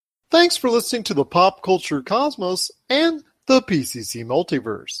Thanks for listening to the Pop Culture Cosmos and the PCC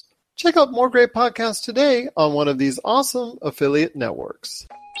Multiverse. Check out more great podcasts today on one of these awesome affiliate networks.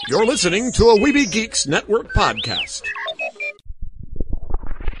 You're listening to a Weeby Geeks Network podcast.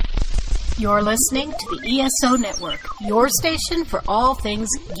 You're listening to the ESO Network, your station for all things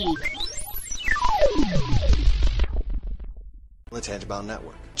geek. The Tangibound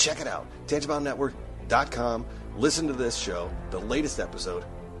Network. Check it out. TangiboundNetwork.com. Listen to this show, the latest episode,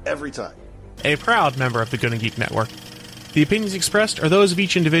 every time. A proud member of the Gonna Geek Network. The opinions expressed are those of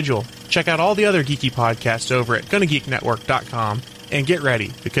each individual. Check out all the other geeky podcasts over at GonnaGeekNetwork.com and get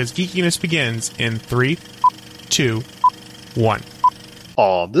ready, because geekiness begins in 3, 2, 1.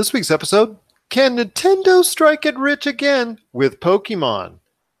 On this week's episode, can Nintendo strike it rich again with Pokemon?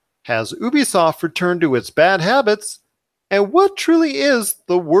 Has Ubisoft returned to its bad habits? And what truly is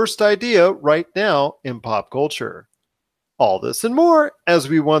the worst idea right now in pop culture? All this and more as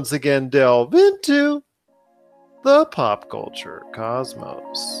we once again delve into the Pop Culture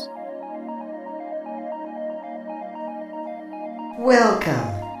Cosmos.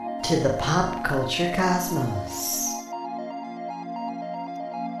 Welcome to the Pop Culture Cosmos.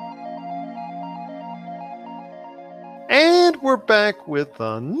 And we're back with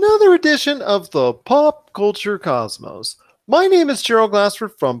another edition of the Pop Culture Cosmos. My name is Gerald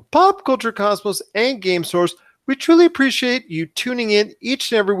Glassford from Pop Culture Cosmos and Game Source. We truly appreciate you tuning in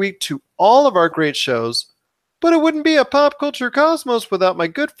each and every week to all of our great shows. But it wouldn't be a Pop Culture Cosmos without my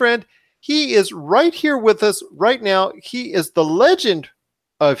good friend. He is right here with us right now. He is the legend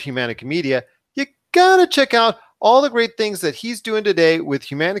of Humanica Media. You gotta check out all the great things that he's doing today with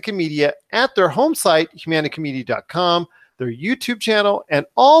Humanica Media at their home site, humanicamedia.com, their YouTube channel, and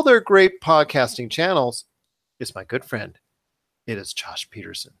all their great podcasting channels. It's my good friend. It is Josh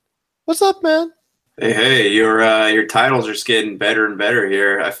Peterson. What's up, man? Hey, your titles are just getting better and better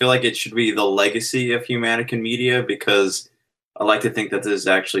here. I feel like it should be the legacy of Humanica Media, because I like to think that this is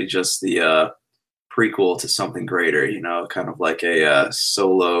actually just the prequel to something greater, you know, kind of like a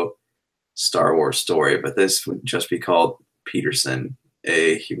solo Star Wars story, but this would just be called Peterson,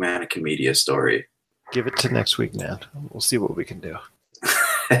 a Humanica Media story. Give it to next week, man. We'll see what we can do.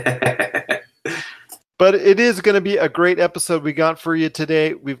 But it is going to be a great episode we got for you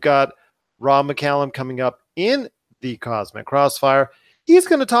today. We've got Rob McCallum coming up in the Cosmic Crossfire. He's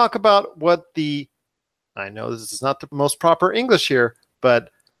going to talk about what I know this is not the most proper English here, but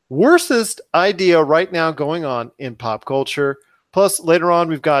worstest idea right now going on in pop culture. Plus, later on,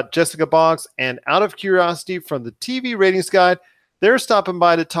 we've got Jessica Boggs and Out of Curiosity from the TV Ratings Guide. They're stopping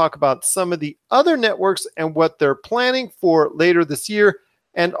by to talk about some of the other networks and what they're planning for later this year,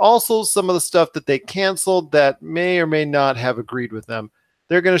 and also some of the stuff that they canceled that may or may not have agreed with them.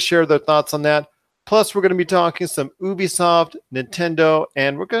 They're going to share their thoughts on that. Plus, we're going to be talking some Ubisoft, Nintendo,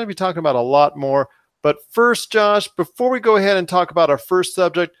 and we're going to be talking about a lot more. But first, Josh, before we go ahead and talk about our first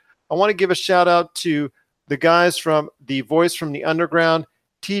subject, I want to give a shout out to the guys from The Voice from the Underground,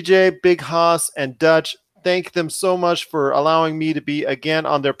 TJ, Big Haas, and Dutch. Thank them so much for allowing me to be again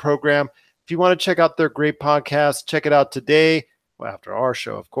on their program. If you want to check out their great podcast, check it out today. Well, after our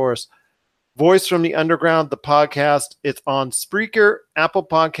show, of course. Voice from the Underground, the podcast. It's on Spreaker, Apple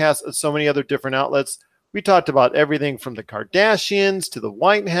Podcasts, and so many other different outlets. We talked about everything from the Kardashians to the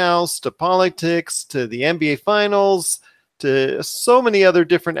White House to politics to the NBA Finals to so many other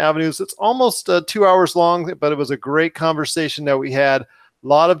different avenues. It's almost 2 hours long, but it was a great conversation that we had. A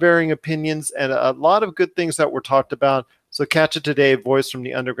lot of varying opinions and a lot of good things that were talked about. So catch it today, Voice from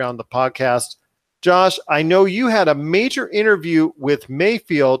the Underground, the podcast. Josh, I know you had a major interview with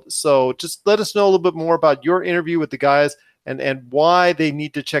Mayfield, so just let us know a little bit more about your interview with the guys and why they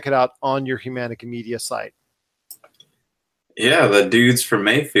need to check it out on your Humanica Media site. Yeah, the dudes from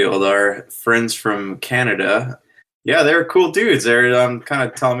Mayfield are friends from Canada. Yeah, they're cool dudes. They're kind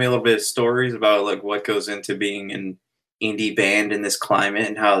of telling me a little bit of stories about like what goes into being an indie band in this climate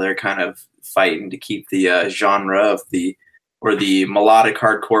and how they're kind of fighting to keep the genre of the melodic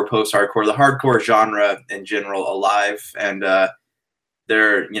hardcore, post-hardcore, the hardcore genre in general alive. And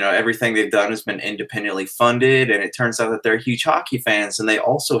they're, everything they've done has been independently funded. And it turns out that they're huge hockey fans and they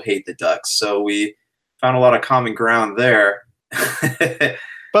also hate the Ducks. So we found a lot of common ground there.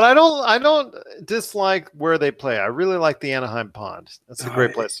 But I don't dislike where they play. I really like the Anaheim Pond. That's a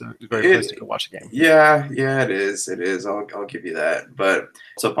great place to go watch a game. Yeah, it is. I'll give you that. But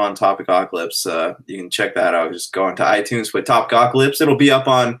it's up on Topicocalypse. You can check that out. Just go into iTunes with Topicocalypse. It'll be up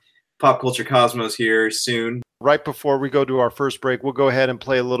on Pop Culture Cosmos here soon. Right before we go to our first break, we'll go ahead and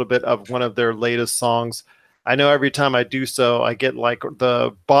play a little bit of one of their latest songs. I know every time I do so, I get like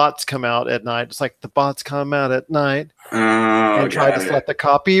the bots come out at night. It's like the bots come out at night and try to slap the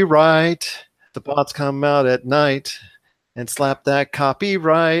copyright. The bots come out at night and slap that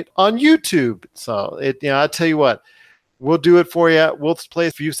copyright on YouTube. So I tell you what, we'll do it for you. We'll play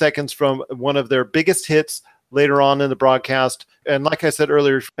a few seconds from one of their biggest hits later on in the broadcast. And like I said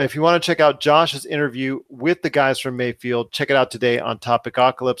earlier, if you want to check out Josh's interview with the guys from Mayfield, check it out today on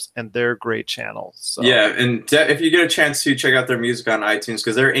Topicocalypse and their great channel. So. Yeah, and if you get a chance to check out their music on iTunes,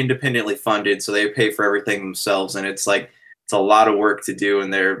 because they're independently funded, so they pay for everything themselves, and it's a lot of work to do,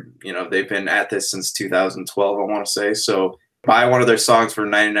 and they've been at this since 2012, I want to say. So buy one of their songs for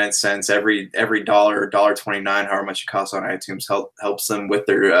 99 cents. Every dollar, $1.29, however much it costs on iTunes, helps them with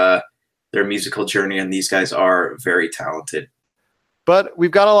their musical journey, and these guys are very talented. But we've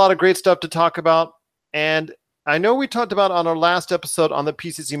got a lot of great stuff to talk about, and I know we talked about on our last episode on the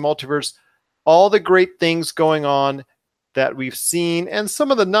PCC Multiverse all the great things going on that we've seen, and some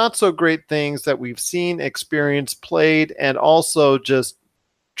of the not so great things that we've seen, experienced, played, and also just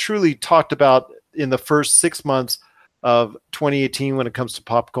truly talked about in the first 6 months of 2018 when it comes to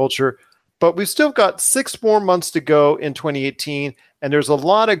pop culture. But we've still got 6 more months to go in 2018, and there's a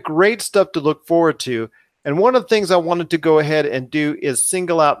lot of great stuff to look forward to. And one of the things I wanted to go ahead and do is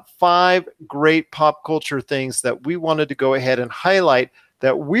single out 5 great pop culture things that we wanted to go ahead and highlight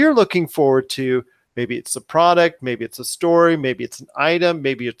that we're looking forward to. Maybe it's a product, maybe it's a story, maybe it's an item,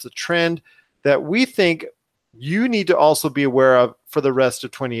 maybe it's a trend that we think you need to also be aware of for the rest of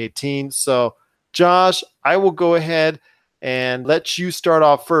 2018. So, Josh, I will go ahead and let you start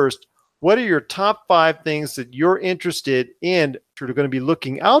off first. What are your top 5 things that you're interested in, that are going to be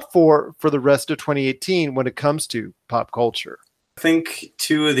looking out for the rest of 2018 when it comes to pop culture? I think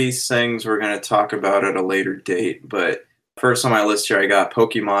 2 of these things we're going to talk about at a later date, but first on my list here, I got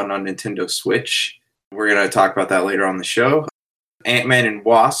Pokemon on Nintendo Switch. We're going to talk about that later on the show. Ant-Man and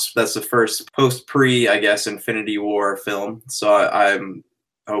Wasp, that's the first post-pre, I guess, Infinity War film. So I'm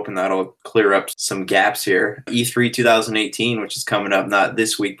hoping that'll clear up some gaps here. E3 2018, which is coming up not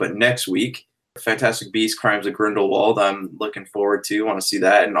this week, but next week. Fantastic Beasts, Crimes of Grindelwald, I'm looking forward to. Want to see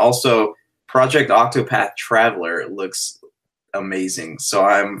that. And also, Project Octopath Traveler looks amazing. So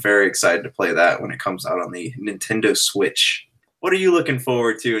I'm very excited to play that when it comes out on the Nintendo Switch. What are you looking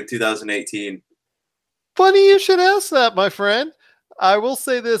forward to in 2018? Funny you should ask that, my friend. I will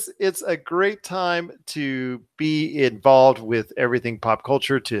say this, it's a great time to be involved with everything pop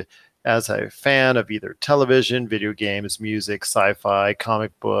culture, as a fan of either television, video games, music, sci-fi,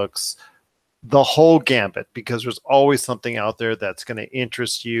 comic books, the whole gambit, because there's always something out there that's going to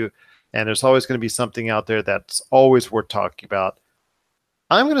interest you, and there's always going to be something out there that's always worth talking about.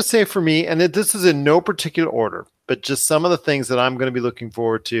 I'm going to say for me, and this is in no particular order, but just some of the things that I'm going to be looking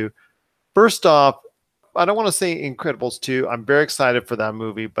forward to. First off, I don't want to say Incredibles 2. I'm very excited for that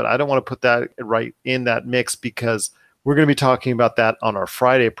movie, but I don't want to put that right in that mix because we're going to be talking about that on our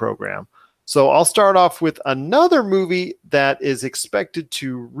Friday program. So I'll start off with another movie that is expected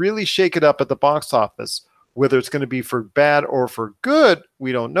to really shake it up at the box office. Whether it's going to be for bad or for good,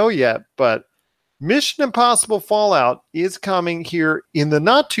 we don't know yet, but Mission Impossible Fallout is coming here in the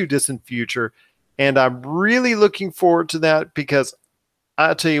not too distant future, and I'm really looking forward to that because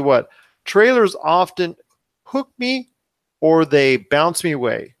I'll tell you what, trailers often hook me or they bounce me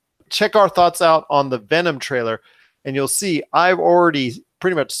away. Check our thoughts out on the Venom trailer, and you'll see I've already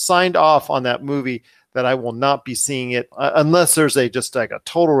pretty much signed off on that movie that I will not be seeing it unless there's just like a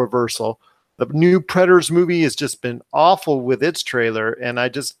total reversal. The new Predators movie has just been awful with its trailer, and I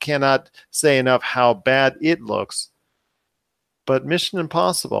just cannot say enough how bad it looks. But Mission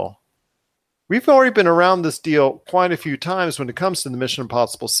Impossible, we've already been around this deal quite a few times when it comes to the Mission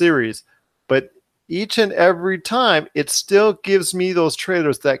Impossible series, but each and every time it still gives me those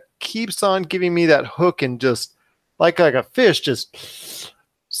trailers that keeps on giving me that hook and just like a fish just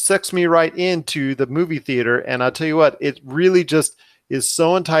sucks me right into the movie theater. And I'll tell you what, it really just is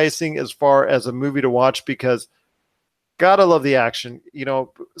so enticing as far as a movie to watch because gotta love the action. You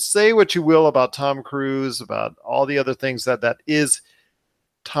know, say what you will about Tom Cruise, about all the other things that is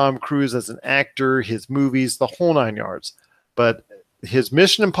Tom Cruise as an actor, his movies, the whole 9 yards. But his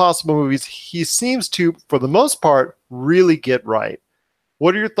Mission Impossible movies, he seems to, for the most part, really get right.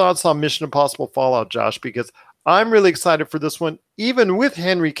 What are your thoughts on Mission Impossible Fallout, Josh? Because I'm really excited for this one. Even with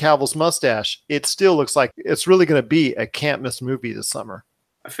Henry Cavill's mustache, it still looks like it's really going to be a can't-miss movie this summer.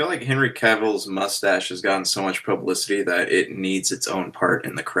 I feel like Henry Cavill's mustache has gotten so much publicity that it needs its own part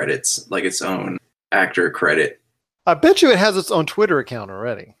in the credits, like its own actor credit. I bet you it has its own Twitter account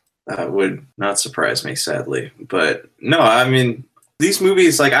already. That would not surprise me, sadly. But no, I mean, these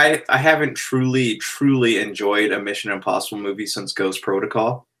movies, like I haven't truly enjoyed a Mission Impossible movie since Ghost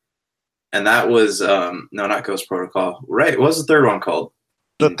Protocol. And that was no, not Ghost Protocol. Right. What was the third one called?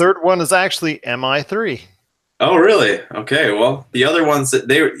 The third one is actually MI3. Oh, really? Okay. Well, the other ones that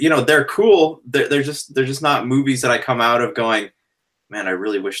they're cool. They're just not movies that I come out of going, man, I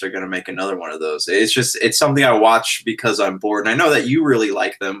really wish they're going to make another one of those. It's something I watch because I'm bored. And I know that you really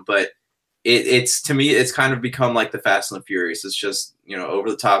like them, but it's to me, it's kind of become like the Fast and the Furious. It's just, over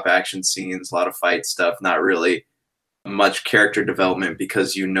the top action scenes, a lot of fight stuff, not really much character development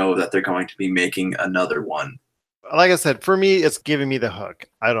because that they're going to be making another one. Like I said, for me, it's giving me the hook.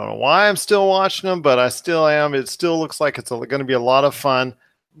 I don't know why I'm still watching them, but I still am. It still looks like it's going to be a lot of fun,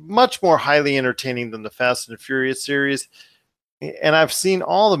 much more highly entertaining than the Fast and the Furious series. And I've seen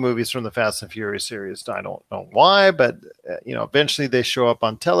all the movies from the Fast and Furious series. I don't know why, but eventually they show up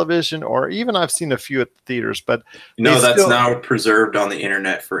on television, or even I've seen a few at the theaters. But that's now preserved on the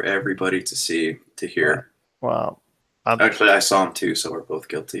internet for everybody to see, to hear. Wow. Actually, I saw them too, so we're both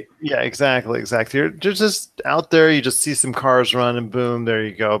guilty. Yeah, exactly. You're just out there, you just see some cars run and boom, there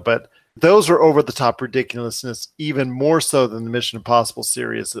you go. But those are over the top ridiculousness, even more so than the Mission Impossible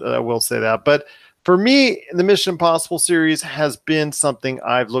series. I will say that. But for me, the Mission Impossible series has been something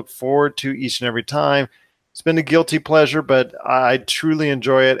I've looked forward to each and every time. It's been a guilty pleasure, but I truly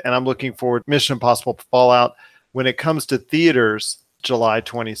enjoy it, and I'm looking forward to Mission Impossible Fallout when it comes to theaters, July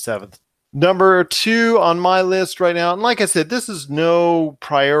 27th. Number 2 on my list right now, and like I said, this is no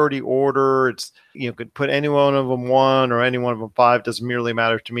priority order. It's could put any one of them 1 or any one of them 5, doesn't really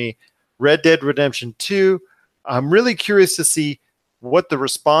matter to me. Red Dead Redemption 2. I'm really curious to see what the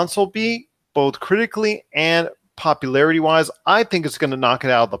response will be, both critically and popularity-wise. I think it's going to knock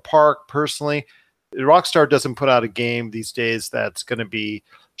it out of the park, personally. Rockstar doesn't put out a game these days that's going to be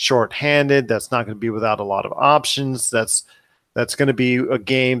short-handed, that's not going to be without a lot of options, that's going to be a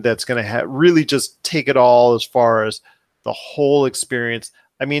game that's going to really just take it all as far as the whole experience.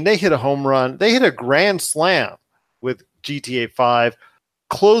 I mean, they hit a home run. They hit a grand slam with GTA 5,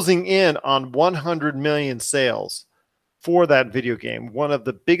 closing in on 100 million sales for that video game. One of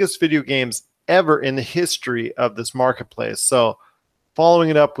the biggest video games ever in the history of this marketplace. So following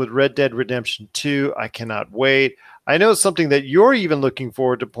it up with Red Dead Redemption 2, I cannot wait. I know it's something that you're even looking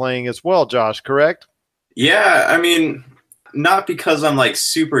forward to playing as well, Josh, correct? Yeah, I mean, not because I'm like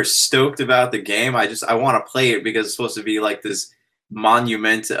super stoked about the game. I want to play it because it's supposed to be like this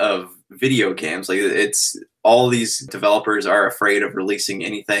monument of video games. Like, it's all these developers are afraid of releasing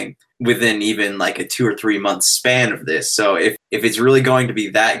anything within even like a 2 or 3 month span of this. So if it's really going to be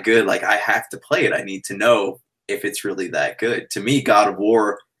that good, like, I have to play it. I need to know if it's really that good. To me, God of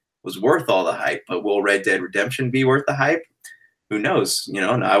War was worth all the hype, but will Red Dead Redemption be worth the hype? Who knows?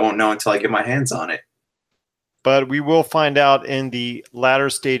 I won't know until I get my hands on it. But we will find out in the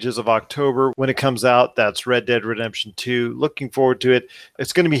latter stages of October when it comes out. That's Red Dead Redemption 2. Looking forward to it.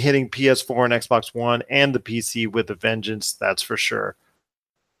 It's going to be hitting PS4 and Xbox One and the PC with a vengeance, that's for sure.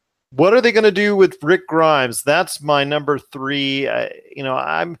 What are they going to do with Rick Grimes? That's my number 3.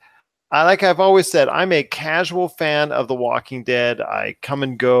 Like I've always said, I'm a casual fan of The Walking Dead. I come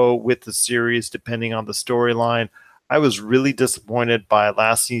and go with the series depending on the storyline. I was really disappointed by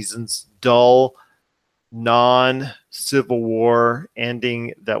last season's dull, non-Civil War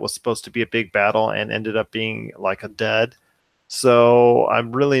ending that was supposed to be a big battle and ended up being like a dud. So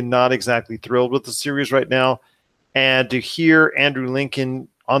I'm really not exactly thrilled with the series right now. And to hear Andrew Lincoln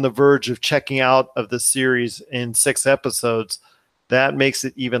on the verge of checking out of the series in 6 episodes, that makes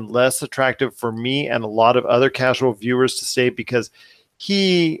it even less attractive for me and a lot of other casual viewers to stay, because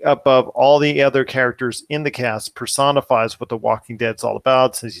he, above all the other characters in the cast, personifies what The Walking Dead's all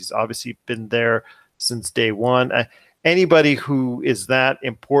about, since he's obviously been there since day one. Anybody who is that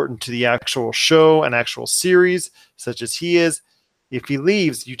important to the actual show and actual series, such as he is, if he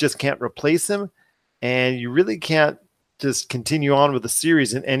leaves, you just can't replace him, and you really can't just continue on with the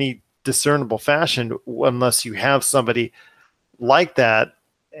series in any discernible fashion unless you have somebody like that.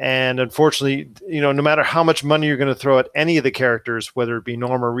 And unfortunately, no matter how much money you're going to throw at any of the characters, whether it be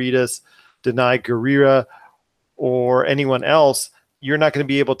Norma Reedus, Denai Guerrera, or anyone else, you're not going to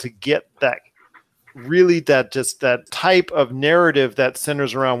be able to get that type of narrative that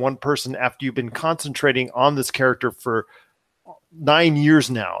centers around one person after you've been concentrating on this character for 9 years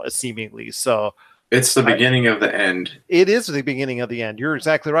now, seemingly. So it's the beginning of the end. It is the beginning of the end. You're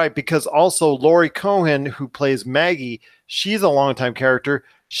exactly right. Because also Laurie Cohan, who plays Maggie, she's a longtime character.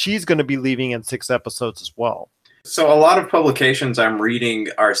 She's going to be leaving in 6 episodes as well. So a lot of publications I'm reading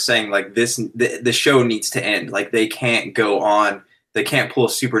are saying like the show needs to end. Like, they can't go on. They can't pull a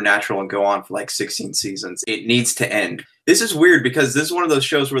Supernatural and go on for like 16 seasons. It needs to end. this is weird because this is one of those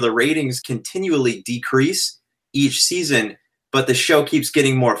shows where the ratings continually decrease each season, but the show keeps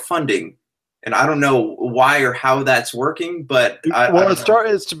getting more funding. And I don't know why or how that's working, but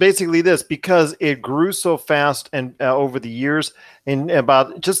it's basically this, because it grew so fast and over the years. And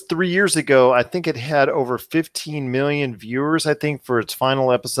about just 3 years ago, I think it had over 15 million viewers, I think, for its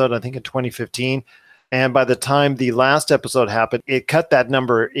final episode, I think in 2015. And by the time the last episode happened, it cut that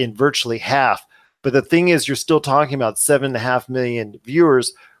number in virtually half. But the thing is, you're still talking about 7.5 million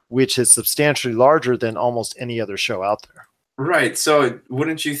viewers, which is substantially larger than almost any other show out there. Right. So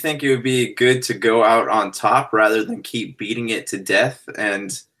wouldn't you think it would be good to go out on top rather than keep beating it to death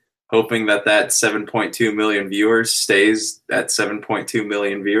and hoping that 7.2 million viewers stays at 7.2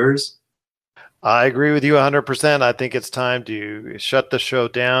 million viewers? I agree with you 100%. I think it's time to shut the show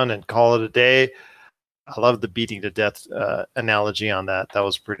down and call it a day. I love the beating to death analogy on that. That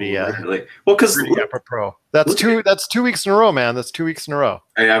was pretty really? Well, because apropos. That's 2 weeks in a row, man. That's 2 weeks in a row.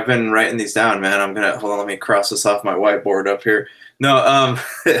 Hey, I've been writing these down, man. I'm gonna hold on. Let me cross this off my whiteboard up here. No,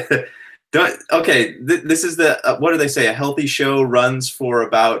 okay. This is the what do they say? A healthy show runs for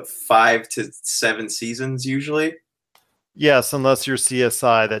about 5 to 7 seasons usually. Yes, unless you're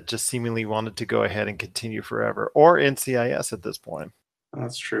CSI that just seemingly wanted to go ahead and continue forever, or NCIS at this point.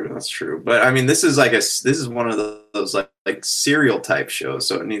 That's true. That's true. But I mean, this is one of those like serial type shows.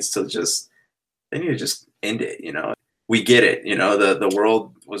 So it needs to they need to just end it. You know, we get it. You know, the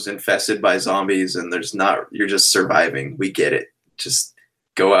world was infested by zombies, and you're just surviving. We get it. Just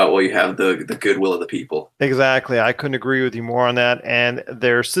go out while you have the goodwill of the people. Exactly. I couldn't agree with you more on that. And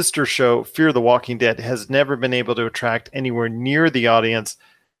their sister show, Fear the Walking Dead, has never been able to attract anywhere near the audience.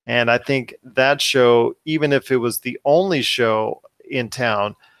 And I think that show, even if it was the only show in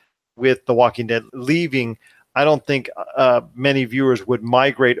town with The Walking Dead leaving, I don't think many viewers would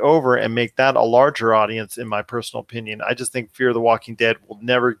migrate over and make that a larger audience, in my personal opinion. I just think Fear the Walking Dead will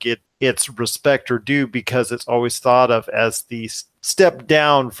never get its respect or due because it's always thought of as the step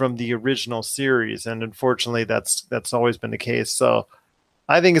down from the original series. And unfortunately, that's always been the case. So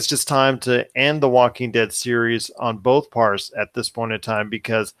I think it's just time to end the Walking Dead series on both parts at this point in time,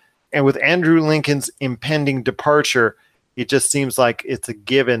 and with Andrew Lincoln's impending departure, it just seems like it's a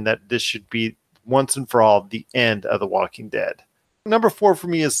given that this should be once and for all the end of The Walking Dead. Number 4 for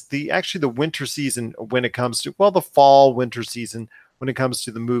me is the winter season when it comes to, the fall winter season when it comes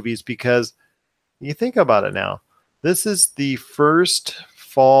to the movies, because you think about it now, this is the first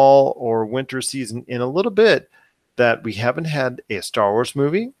fall or winter season in a little bit that we haven't had a Star Wars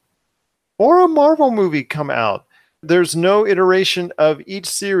movie or a Marvel movie come out. There's no iteration of each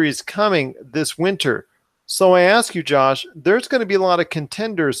series coming this winter. So I ask you, Josh, there's going to be a lot of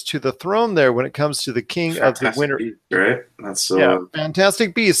contenders to the throne there when it comes to the King of the Winter. Beast, right? That's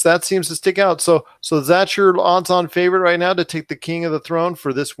Fantastic Beasts. That seems to stick out. So is that your odds-on favorite right now to take the King of the Throne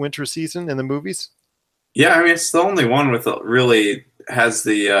for this winter season in the movies? Yeah, I mean, it's the only one with really has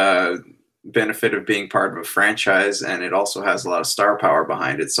the benefit of being part of a franchise, and it also has a lot of star power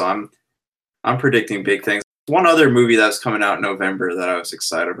behind it. So I'm predicting big things. One other movie that's coming out in November that I was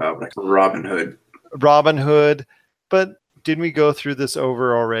excited about, Robin Hood. But didn't we go through this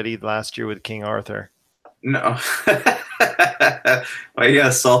over already last year with King Arthur? No. Well, you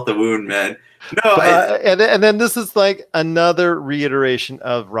gotta salt the wound, man. No, and then this is like another reiteration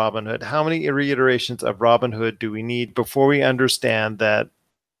of Robin Hood. How many reiterations of Robin Hood do we need before we understand that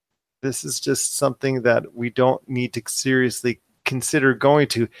this is just something that we don't need to seriously consider going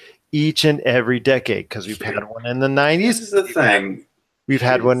to each and every decade? Because we've had one in the 90s. This is the thing. We've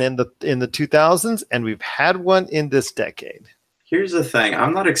had one in the 2000s, and we've had one in this decade. Here's the thing.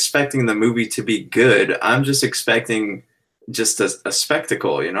 I'm not expecting the movie to be good. I'm just expecting just a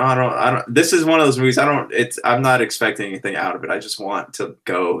spectacle. You know, I don't, this is one of those movies. I'm not expecting anything out of it. I just want to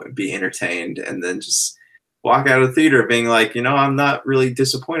go and be entertained and then just walk out of the theater being like, you know, I'm not really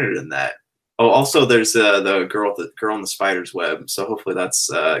disappointed in that. Oh, also there's the girl in the spider's web. So hopefully that's,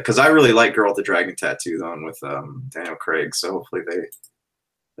 cause I really like Girl with the Dragon Tattoo, the one with Daniel Craig. So hopefully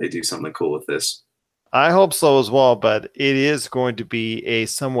they do something cool with this. I hope so as well, but it is going to be a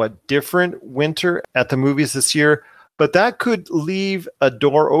somewhat different winter at the movies this year. But that could leave a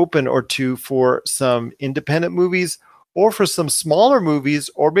door open or two for some independent movies or for some smaller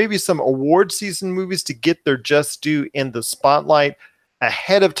movies or maybe some award season movies to get their just due in the spotlight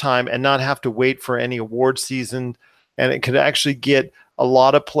ahead of time and not have to wait for any award season. And it could actually get a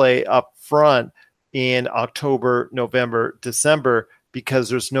lot of play up front in October, November, December, because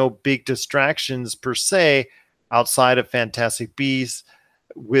there's no big distractions per se outside of Fantastic Beasts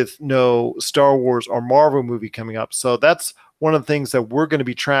with no Star Wars or Marvel movie coming up. So that's one of the things that we're going to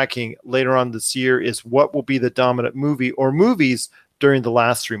be tracking later on this year is what will be the dominant movie or movies during the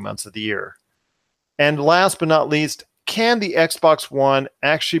last 3 months of the year. And last but not least, can the Xbox One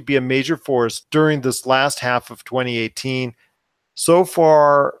actually be a major force during this last half of 2018? So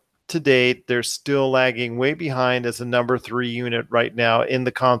far to date, they're still lagging way behind as a number 3 unit right now in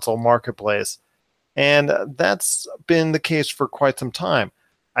the console marketplace. And that's been the case for quite some time.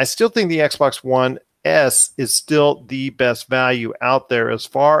 I still think the Xbox One S is still the best value out there as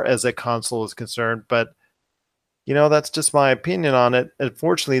far as a console is concerned. But, that's just my opinion on it.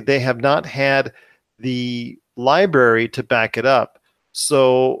 Unfortunately, they have not had the library to back it up.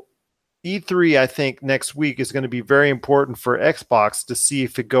 So E3, I think next week is going to be very important for Xbox to see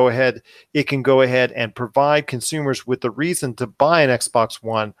if it can go ahead and provide consumers with the reason to buy an Xbox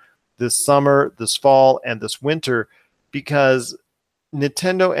One this summer, this fall, and this winter, because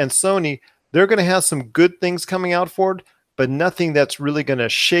Nintendo and Sony, they're going to have some good things coming out for it, but nothing that's really going to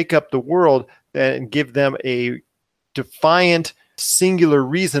shake up the world and give them a defiant singular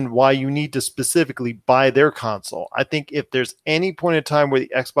reason why you need to specifically buy their console. I think if there's any point in time where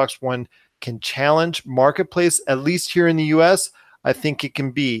the Xbox One can challenge marketplace, at least here in the US, I think it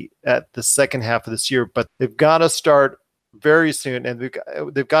can be at the second half of this year. But they've got to start very soon, and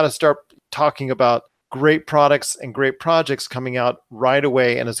they've got to start talking about great products and great projects coming out right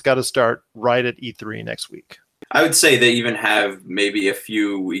away, and it's got to start right at E3 next week. I would say they even have maybe a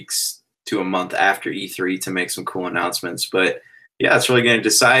few weeks to a month after E3 to make some cool announcements, but yeah, it's really going to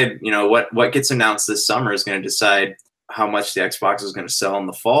decide, what gets announced this summer is going to decide how much the Xbox is going to sell in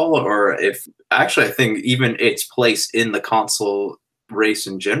the fall, or if actually I think even its place in the console race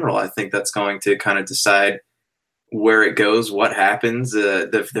in general, I think that's going to kind of decide where it goes, what happens.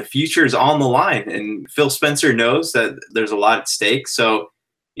 The future is on the line, and Phil Spencer knows that there's a lot at stake. So,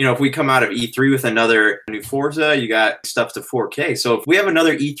 if we come out of E3 with another new Forza, you got stuff to 4K. So if we have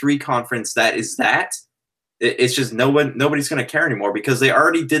another E3 conference it's just nobody's going to care anymore, because they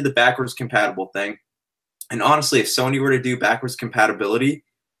already did the backwards compatible thing. And honestly, if Sony were to do backwards compatibility,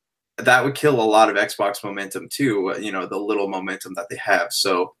 that would kill a lot of Xbox momentum too, the little momentum that they have.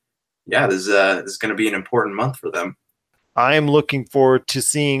 So yeah, this is going to be an important month for them. I am looking forward to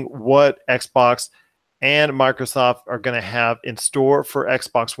seeing what Xbox and Microsoft are going to have in store for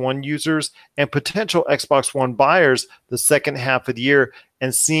Xbox One users and potential Xbox One buyers the second half of the year,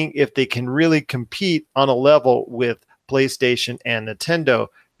 and seeing if they can really compete on a level with PlayStation and Nintendo,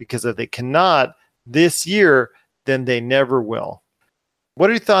 because if they cannot this year, then they never will.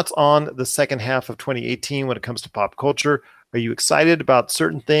 What are your thoughts on the second half of 2018 when it comes to pop culture? Are you excited about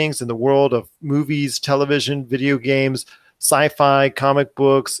certain things in the world of movies, television, video games, sci-fi, comic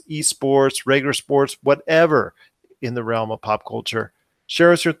books, esports, regular sports, whatever in the realm of pop culture?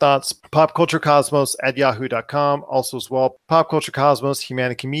 Share us your thoughts, popculturecosmos@yahoo.com. Also as well, Pop Culture Cosmos,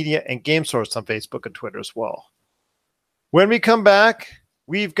 Humanity Media, and Game Source on Facebook and Twitter as well. When we come back,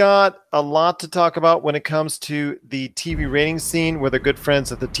 we've got a lot to talk about when it comes to the TV ratings scene with our good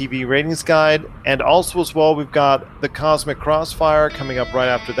friends at the TV Ratings Guide. And also as well, we've got the Cosmic Crossfire coming up right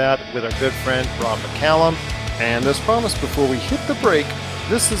after that with our good friend Rob McCallum. And as promised, before we hit the break,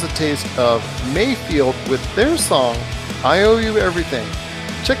 this is a taste of Mayfield with their song, I Owe You Everything.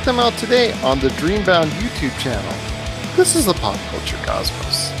 Check them out today on the Dreambound YouTube channel. This is the Pop Culture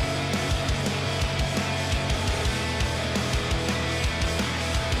Cosmos.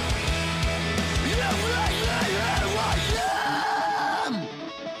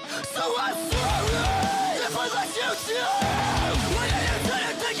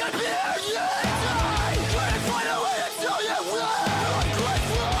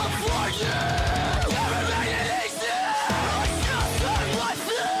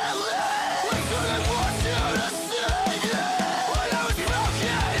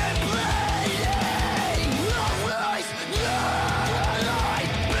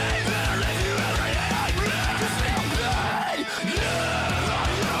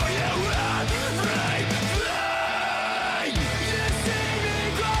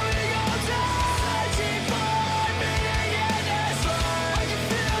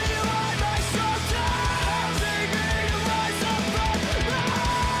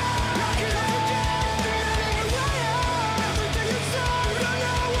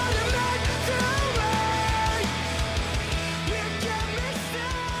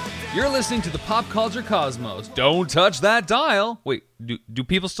 You're listening to the Pop Culture Cosmos. Don't touch that dial. Wait, do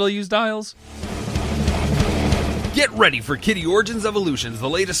people still use dials? Get ready for Kitty Origins Evolutions, the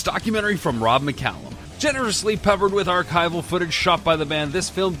latest documentary from Rob McCallum. Generously peppered with archival footage shot by the band, this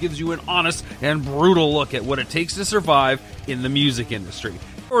film gives you an honest and brutal look at what it takes to survive in the music industry.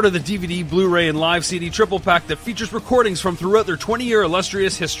 Order the DVD, Blu-ray, and live CD triple pack that features recordings from throughout their 20-year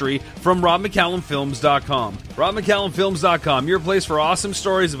illustrious history from RobMcCallumFilms.com. RobMcCallumFilms.com, your place for awesome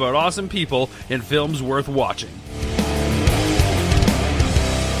stories about awesome people and films worth watching.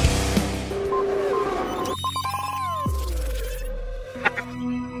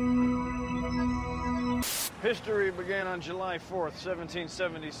 History began on July 4th,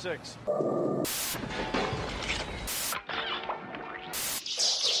 1776.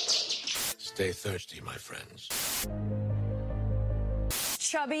 Stay thirsty, my friends.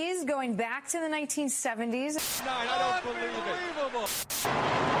 Chubby's going back to the 1970s. I don't believe it.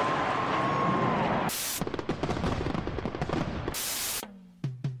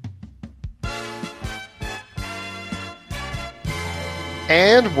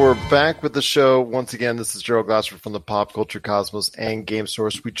 And we're back with the show. Once again, this is Gerald Glassford from the Pop Culture Cosmos and Game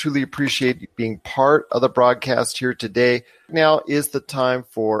Source. We truly appreciate you being part of the broadcast here today. Now is the time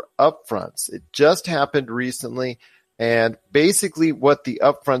for upfronts. It just happened recently. And basically what the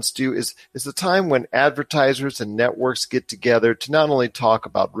upfronts do is a time when advertisers and networks get together to not only talk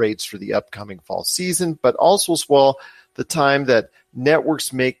about rates for the upcoming fall season, but also as well the time that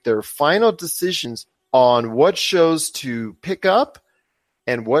networks make their final decisions on what shows to pick up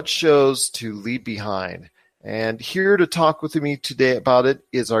and what shows to leave behind. And here to talk with me today about it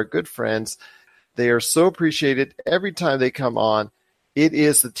is our good friends. They are so appreciated every time they come on. It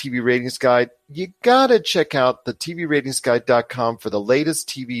is the TV Ratings Guide. You got to check out the TVRatingsGuide.com for the latest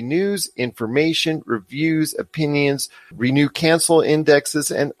TV news, information, reviews, opinions, renew cancel indexes,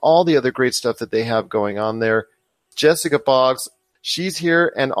 and all the other great stuff that they have going on there. Jessica Boggs, she's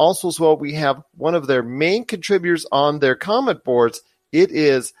here. And also as well, we have one of their main contributors on their comment boards. It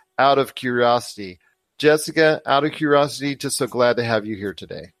is Out of Curiosity. Jessica, Out of Curiosity, just so glad to have you here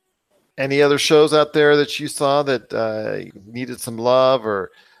today. Any other shows out there that you saw that needed some love,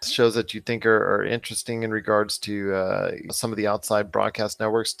 or shows that you think are interesting in regards to some of the outside broadcast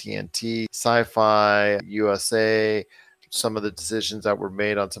networks, TNT, Sci-Fi, USA, some of the decisions that were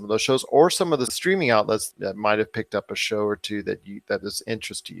made on some of those shows, or some of the streaming outlets that might have picked up a show or two that is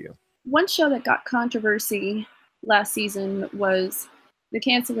interest to you? One show that got controversy last season was the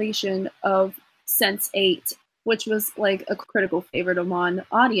cancellation of Sense8, which was like a critical favorite among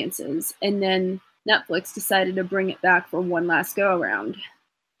audiences. And then Netflix decided to bring it back for one last go around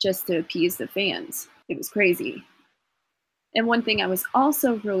just to appease the fans. It was crazy. And one thing I was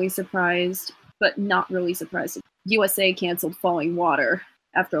also really surprised, but not really surprised, USA canceled Falling Water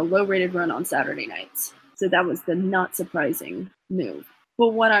after a low-rated run on Saturday nights. So that was the not surprising move.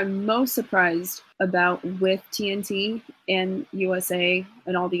 But what I'm most surprised about with TNT and USA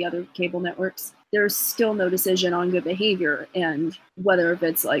and all the other cable networks, there's still no decision on Good Behavior, and whether if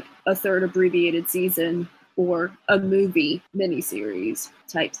it's like a third abbreviated season or a movie miniseries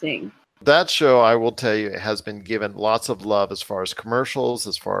type thing. That show, I will tell you, has been given lots of love as far as commercials,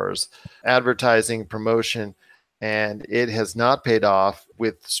 as far as advertising, promotion, and it has not paid off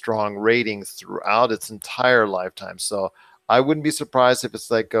with strong ratings throughout its entire lifetime. So I wouldn't be surprised if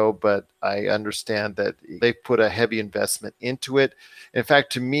it's let go, but I understand that they put a heavy investment into it. In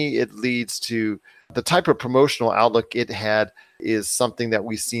fact, to me, it leads to the type of promotional outlook it had is something that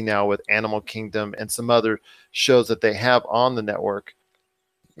we see now with Animal Kingdom and some other shows that they have on the network.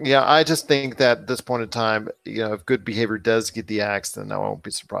 Yeah, I just think that at this point in time, if Good Behavior does get the axe, then I won't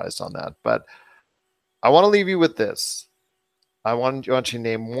be surprised on that. But I want to leave you with this. I want you to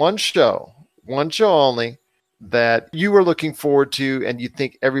name one show only, that you are looking forward to and you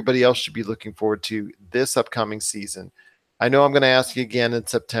think everybody else should be looking forward to this upcoming season. I know I'm going to ask you again in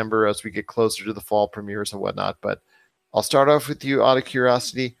September as we get closer to the fall premieres and whatnot, but I'll start off with you out of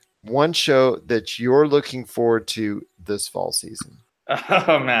curiosity. One show that you're looking forward to this fall season.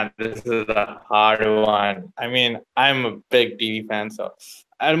 Oh man, this is a hard one. I mean, I'm a big TV fan, so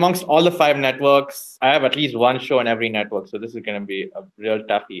amongst all the 5 networks, I have at least one show on every network, so this is going to be a real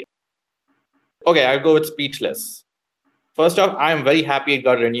toughie. Okay, I'll go with Speechless. First off, I'm very happy it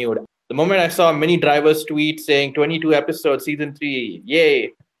got renewed. The moment I saw Minnie Driver's tweet saying 22 episodes, season 3,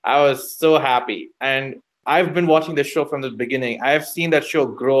 yay, I was so happy. And I've been watching this show from the beginning. I've seen that show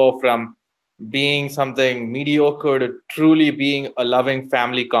grow from being something mediocre to truly being a loving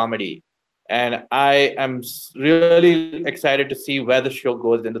family comedy. And I am really excited to see where the show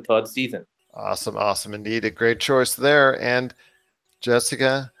goes in the 3rd season. Awesome indeed. A great choice there. And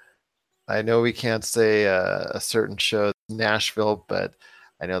Jessica, I know we can't say a certain show, Nashville, but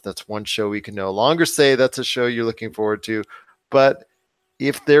I know that's one show we can no longer say that's a show you're looking forward to. But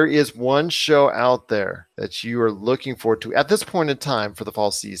if there is one show out there that you are looking forward to at this point in time for the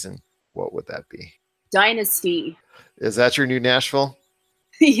fall season, what would that be? Dynasty. Is that your new Nashville?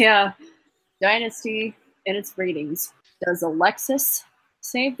 Yeah. Dynasty and its ratings. Does Alexis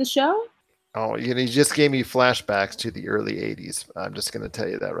save the show? Oh, you just gave me flashbacks to the early 80s. I'm just going to tell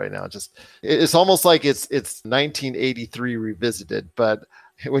you that right now. It's almost like it's 1983 revisited, but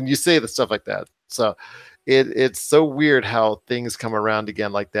when you say the stuff like that. So it's so weird how things come around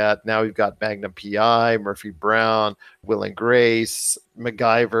again like that. Now we've got Magnum PI, Murphy Brown, Will and Grace,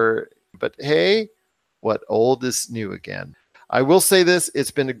 MacGyver. But hey, what old is new again? I will say this, it's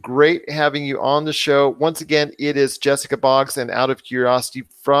been great having you on the show. Once again, it is Jessica Boggs, and out of curiosity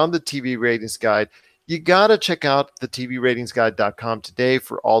from the TV Ratings Guide, you got to check out the TVRatingsGuide.com today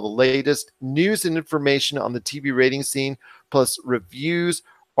for all the latest news and information on the TV rating scene, plus reviews,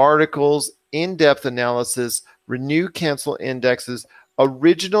 articles, in-depth analysis, renew cancel indexes,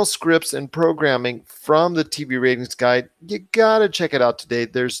 original scripts and programming from the TV Ratings Guide. You got to check it out today.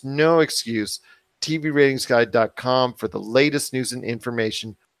 There's no excuse. TVRatingsGuide.com for the latest news and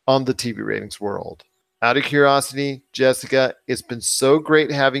information on the TV ratings world. Out of curiosity, Jessica, it's been so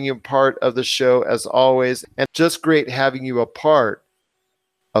great having you a part of the show as always, and just great having you a part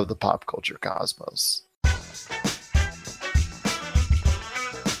of the pop culture cosmos.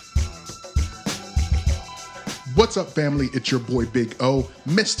 What's up, family? It's your boy Big O,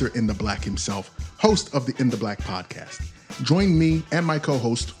 Mr. In the Black himself, host of the In the Black podcast. Join me and my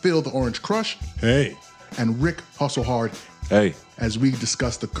co-host Phil the Orange Crush, hey, and Rick Hustle Hard, hey, as we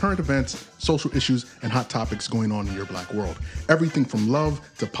discuss the current events, social issues, and hot topics going on in your Black world. Everything from love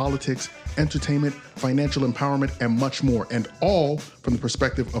to politics, entertainment, financial empowerment, and much more, and all from the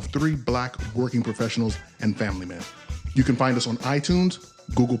perspective of 3 Black working professionals and family men. You can find us on iTunes,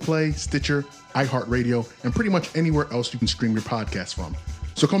 Google Play, Stitcher, iHeartRadio, and pretty much anywhere else you can stream your podcast from.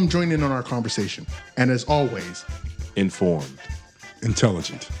 So come join in on our conversation. And as always, informed,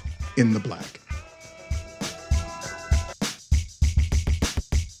 intelligent, in the Black.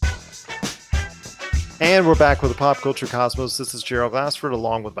 And we're back with the Pop Culture Cosmos. This is Gerald Glassford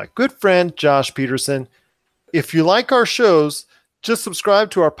along with my good friend Josh Peterson. If you like our shows, just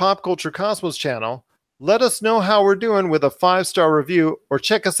subscribe to our Pop Culture Cosmos channel. Let us know how we're doing with a 5-star review, or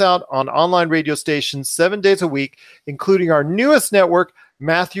check us out on online radio stations 7 days a week, including our newest network,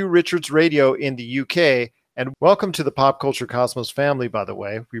 Matthew Richards Radio in the UK. And welcome to the Pop Culture Cosmos family, by the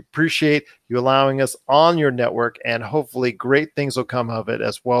way. We appreciate you allowing us on your network, and hopefully great things will come of it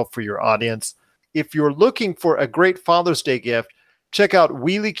as well for your audience. If you're looking for a great Father's Day gift, check out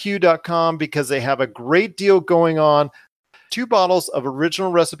WheelieQ.com because they have a great deal going on. 2 bottles of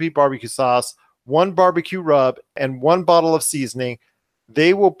original recipe barbecue sauce, 1 barbecue rub, and 1 bottle of seasoning.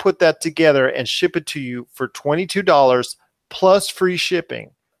 They will put that together and ship it to you for $22 plus free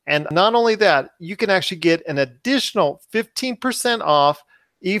shipping. And not only that, you can actually get an additional 15% off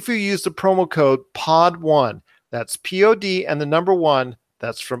if you use the promo code POD1. That's POD and the number 1.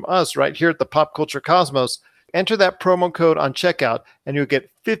 That's from us right here at the Pop Culture Cosmos. Enter that promo code on checkout and you'll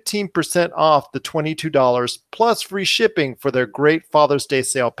get 15% off the $22 plus free shipping for their great Father's Day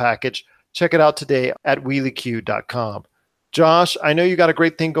sale package. Check it out today at WheelieQ.com. Josh, I know you got a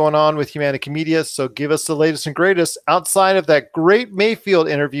great thing going on with Humanica Media, so give us the latest and greatest. Outside of that great Mayfield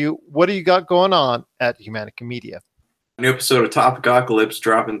interview, what do you got going on at Humanica Media? A new episode of Topicocalypse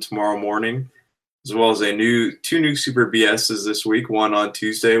dropping tomorrow morning, as well as two new Super BSs this week, one on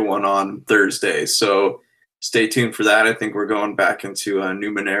Tuesday, one on Thursday. So stay tuned for that. I think we're going back into a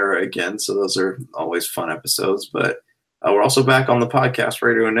Numenera again, so those are always fun episodes. But we're also back on the Podcast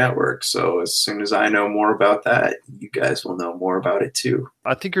Radio Network, so as soon as I know more about that, you guys will know more about it too.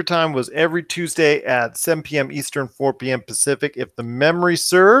 I think your time was every Tuesday at 7 p.m. Eastern, 4 p.m. Pacific, if the memory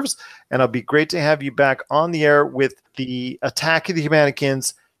serves. And it'll be great to have you back on the air with the Attack of the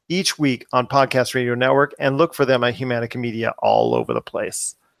Humanicans each week on Podcast Radio Network, and look for them at Humanica Media all over the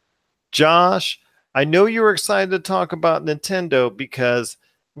place. Josh, I know you were excited to talk about Nintendo because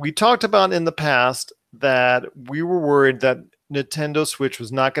we talked about in the past that we were worried that Nintendo Switch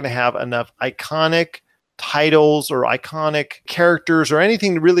was not going to have enough iconic titles or iconic characters or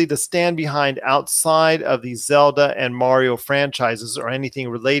anything really to stand behind outside of the Zelda and Mario franchises or anything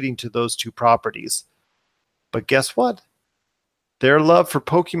relating to those 2 properties. But guess what? Their love for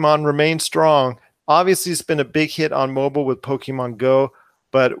Pokemon remains strong. Obviously, it's been a big hit on mobile with Pokemon Go,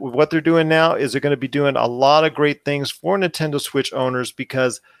 but what they're doing now is they're going to be doing a lot of great things for Nintendo Switch owners,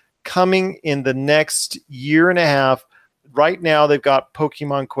 because coming in the next year and a half, right now they've got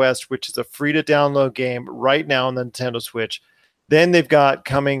Pokemon Quest, which is a free-to-download game right now on the Nintendo Switch. Then they've got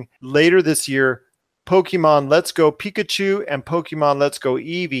coming later this year, Pokemon Let's Go Pikachu and Pokemon Let's Go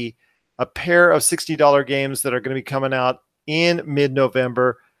Eevee, a pair of $60 games that are going to be coming out in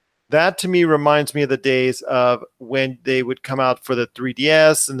mid-November. That to me reminds me of the days of when they would come out for the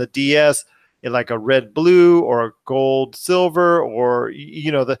 3DS and the DS in like a red blue or a gold silver, or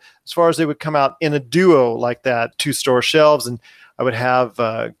as far as they would come out in a duo like that, 2-store shelves, and I would have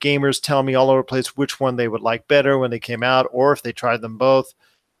gamers tell me all over the place which one they would like better when they came out, or if they tried them both.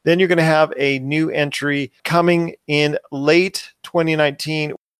 Then you're going to have a new entry coming in late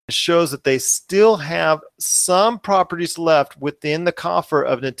 2019. It shows that they still have some properties left within the coffer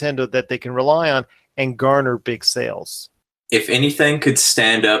of Nintendo that they can rely on and garner big sales. If anything could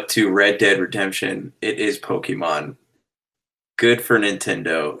stand up to Red Dead Redemption, it is Pokemon. Good for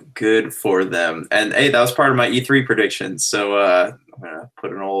Nintendo. Good for them. And hey, that was part of my E3 predictions. So I'm gonna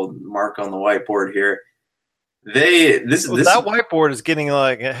put an old mark on the whiteboard here. That whiteboard is getting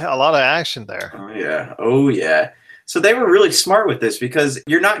like a lot of action there. Oh yeah. So they were really smart with this, because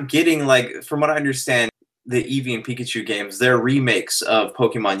you're not getting, like, from what I understand, the Eevee and Pikachu games, they're remakes of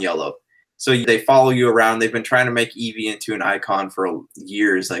Pokemon Yellow. So they follow you around. They've been trying to make Eevee into an icon for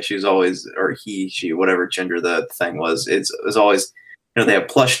years. Like, she was always, or he, she, whatever gender the thing was. It was always, they have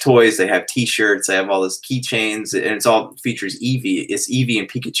plush toys, they have T-shirts, they have all those keychains, and it's all features Eevee. It's Eevee and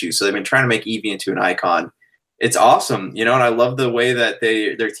Pikachu. So they've been trying to make Eevee into an icon. It's awesome, and I love the way that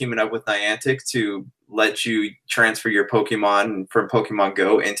they're teaming up with Niantic to let you transfer your Pokemon from Pokemon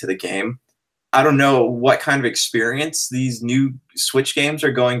Go into the game. I don't know what kind of experience these new Switch games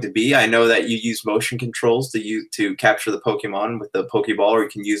are going to be. I know that you use motion controls to capture the Pokemon with the Pokeball, or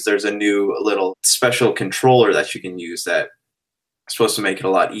there's a new little special controller that you can use that's supposed to make it a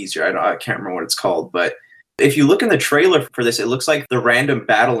lot easier. I can't remember what it's called, but if you look in the trailer for this, it looks like the random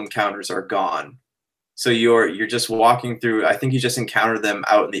battle encounters are gone. So you're just walking through. I think you just encounter them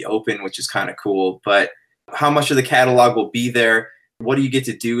out in the open, which is kind of cool. But how much of the catalog will be there? What do you get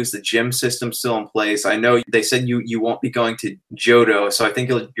to do? Is the gym system still in place? I know they said you won't be going to Johto, so I think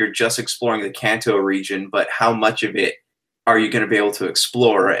you're just exploring the Kanto region, but how much of it are you going to be able to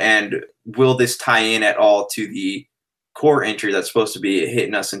explore? And will this tie in at all to the core entry that's supposed to be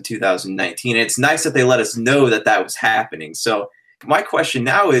hitting us in 2019? And it's nice that they let us know that was happening. So my question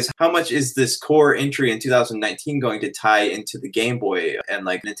now is, how much is this core entry in 2019 going to tie into the Game Boy and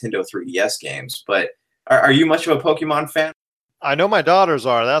like Nintendo 3DS games? But are you much of a Pokemon fan? I know my daughters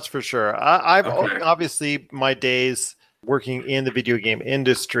are, that's for sure. I've obviously, my days working in the video game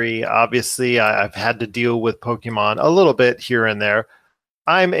industry, obviously I've had to deal with Pokemon a little bit here and there.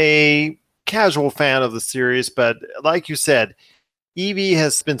 I'm a casual fan of the series, but like you said, Eevee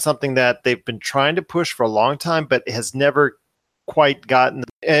has been something that they've been trying to push for a long time, but has never quite gotten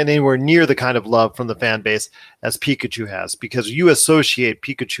anywhere near the kind of love from the fan base as Pikachu has, because you associate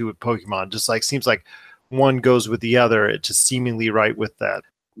Pikachu with Pokemon, just like seems like one goes with the other. It's just seemingly right with that.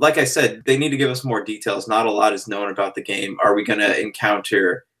 Like I said, they need to give us more details. Not a lot is known about the game. Are we going to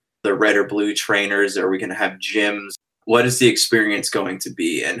encounter the red or blue trainers? Are we going to have gyms? What is the experience going to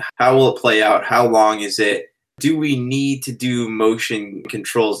be? And how will it play out? How long is it? Do we need to do motion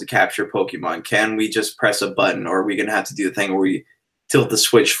controls to capture Pokemon? Can we just press a button? Or are we going to have to do the thing where we tilt the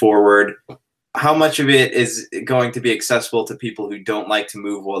Switch forward? How much of it is going to be accessible to people who don't like to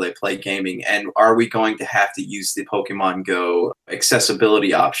move while they play gaming? And are we going to have to use the Pokemon Go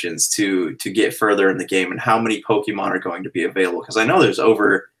accessibility options to get further in the game? And how many Pokemon are going to be available? Because I know there's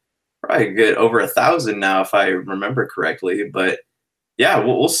over 1,000 now, if I remember correctly. But yeah,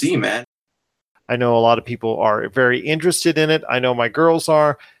 we'll see, man. I know a lot of people are very interested in it. I know my girls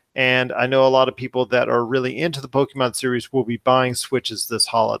are. And I know a lot of people that are really into the Pokemon series will be buying Switches this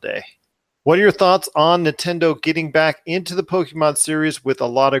holiday. What are your thoughts on Nintendo getting back into the Pokemon series with a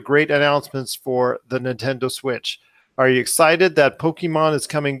lot of great announcements for the Nintendo Switch? Are you excited that Pokemon is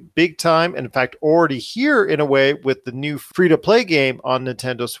coming big time, and in fact already here in a way with the new free-to-play game on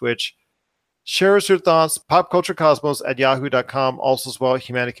Nintendo Switch? Share us your thoughts, popculturecosmos@yahoo.com, also as well,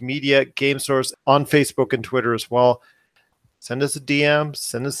 Humanica Media, Game Source on Facebook and Twitter as well. Send us a DM,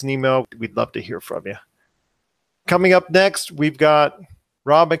 send us an email. We'd love to hear from you. Coming up next, we've got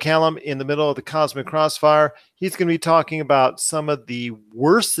Rob McCallum in the middle of the Cosmic Crossfire. He's going to be talking about some of the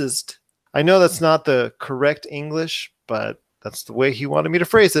worstest, I know that's not the correct English, but that's the way he wanted me to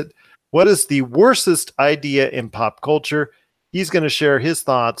phrase it. What is the worstest idea in pop culture? He's going to share his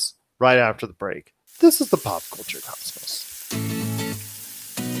thoughts right after the break. This is the Pop Culture Cosmos.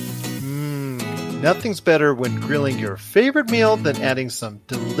 Nothing's better when grilling your favorite meal than adding some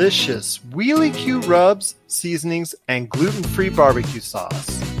delicious Wheelie Q rubs, seasonings, and gluten-free barbecue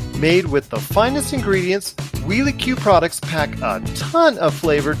sauce. Made with the finest ingredients, Wheelie Q products pack a ton of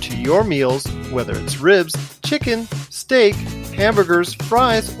flavor to your meals, whether it's ribs, chicken, steak, hamburgers,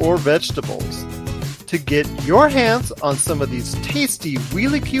 fries, or vegetables. To get your hands on some of these tasty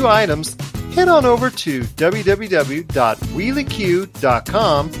Wheelie Q items, head on over to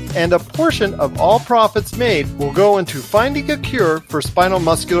www.wheelieq.com, and a portion of all profits made will go into finding a cure for spinal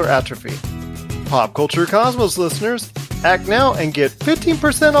muscular atrophy. Pop Culture Cosmos listeners, act now and get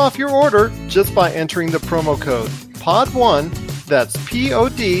 15% off your order just by entering the promo code POD1, that's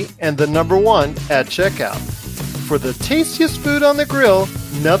POD and the number 1 at checkout. For the tastiest food on the grill,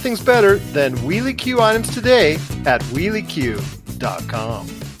 nothing's better than Wheelie Q items today at wheelieq.com.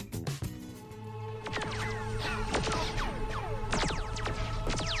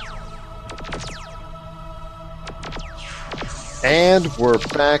 And we're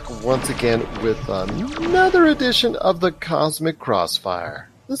back once again with another edition of the Cosmic Crossfire.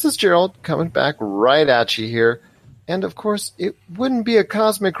 This is Gerald coming back right at you here. And of course, it wouldn't be a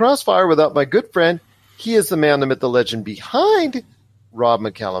Cosmic Crossfire without my good friend. He is the man, the myth, the legend behind Rob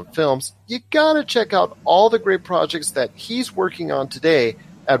McCallum Films. You gotta check out all the great projects that he's working on today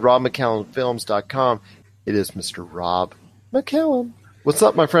at robmccallumfilms.com. It is Mr. Rob McCallum. What's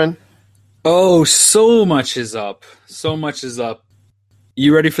up, my friend? Oh, so much is up. So much is up.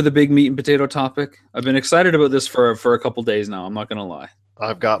 You ready for the big meat and potato topic? I've been excited about this for a couple days now. I'm not going to lie.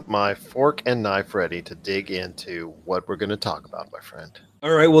 I've got my fork and knife ready to dig into what we're going to talk about, my friend.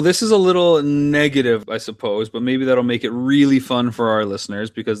 All right. Well, this is a little negative, I suppose, but maybe that'll make it really fun for our listeners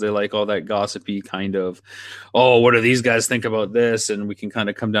because they like all that gossipy kind of, oh, what do these guys think about this? And we can kind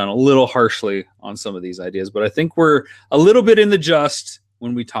of come down a little harshly on some of these ideas. But I think we're a little bit in the just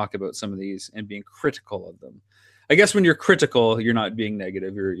when we talk about some of these and being critical of them. I guess when you're critical, you're not being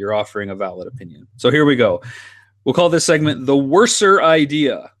negative. You're offering a valid opinion. So here we go. We'll call this segment the worser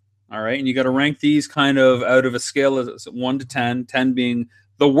idea. All right. And you got to rank these kind of out of a scale of 1 to 10, 10 being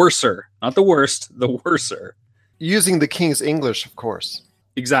the worser, not the worst, the worser. Using the King's English, of course.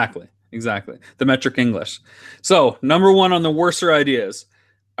 Exactly. The metric English. So number 1 on the worser ideas,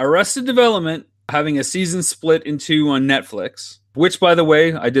 Arrested Development having a season split in 2 on Netflix, which, by the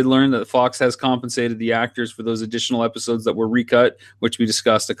way, I did learn that Fox has compensated the actors for those additional episodes that were recut, which we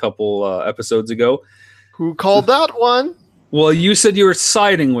discussed a couple episodes ago. Who called that one? Well, you said you were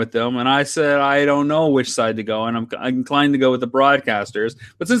siding with them, and I said I don't know which side to go, and I'm inclined to go with the broadcasters.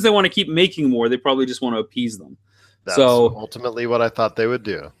 But since they want to keep making more, they probably just want to appease them. That's ultimately what I thought they would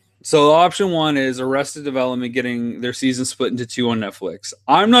do. So option 1 is Arrested Development getting their season split into 2 on Netflix.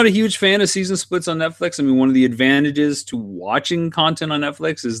 I'm not a huge fan of season splits on Netflix. I mean, one of the advantages to watching content on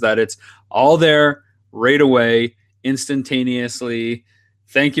Netflix is that it's all there right away, instantaneously.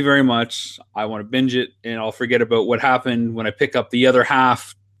 Thank you very much. I want to binge it, and I'll forget about what happened when I pick up the other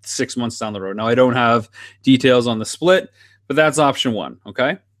half 6 months down the road. Now, I don't have details on the split, but that's option 1,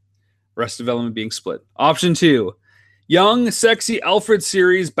 okay? Arrested Development being split. Option 2. Young, sexy Alfred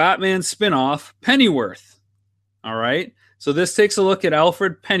series Batman spinoff, Pennyworth. All right. So this takes a look at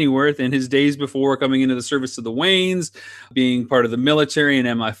Alfred Pennyworth in his days before coming into the service of the Waynes, being part of the military in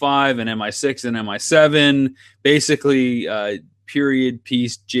MI5 and MI6 and MI7. Basically, period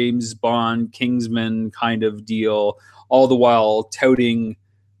piece, James Bond, Kingsman kind of deal, all the while touting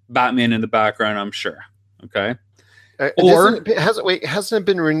Batman in the background, I'm sure. Okay. Hasn't it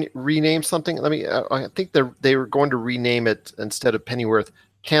been renamed something? I think they were going to rename it instead of Pennyworth.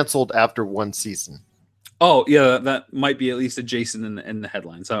 Canceled after 1 season. Oh yeah, that might be at least adjacent in the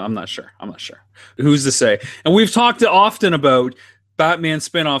headlines. I'm not sure. Who's to say? And we've talked often about Batman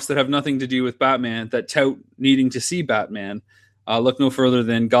spinoffs that have nothing to do with Batman that tout needing to see Batman. Look no further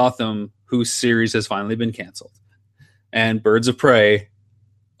than Gotham, whose series has finally been canceled, and Birds of Prey,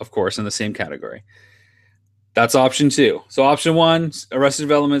 of course, in the same category. That's option 2. So option 1, Arrested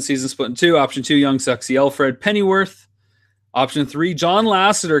Development season split in 2. Option 2, young sexy Alfred Pennyworth. Option 3, John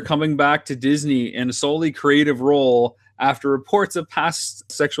Lasseter coming back to Disney in a solely creative role after reports of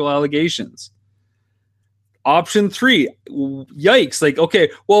past sexual allegations. Option 3, yikes. Like, okay,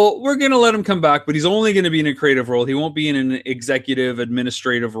 well, we're going to let him come back, but he's only going to be in a creative role. He won't be in an executive,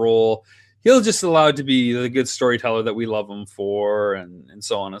 administrative role. He'll just allowed to be the good storyteller that we love him for, and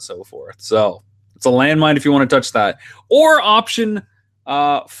so on and so forth. So it's a landmine if you want to touch that. Or option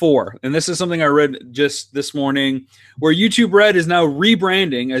 4, and this is something I read just this morning, where YouTube Red is now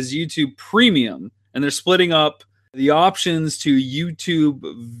rebranding as YouTube Premium, and they're splitting up the options to YouTube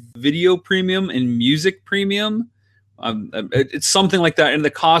Video Premium and Music Premium. It's something like that, and the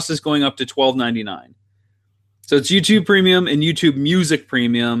cost is going up to $12.99. So it's YouTube Premium and YouTube Music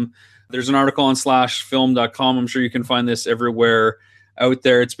Premium. There's an article on /film.com. I'm sure you can find this everywhere out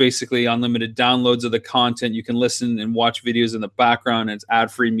there. It's basically unlimited downloads of the content. You can listen and watch videos in the background, and it's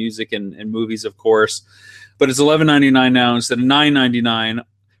ad-free music and movies, of course. But it's $11.99 now instead of $9.99. Of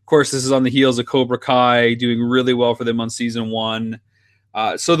course, this is on the heels of Cobra Kai doing really well for them on season 1.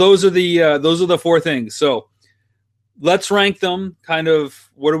 So those are the 4 things. So let's rank them. Kind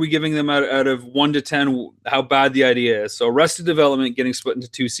of, what are we giving them out of 1 to 10? How bad the idea is. So Arrested Development getting split into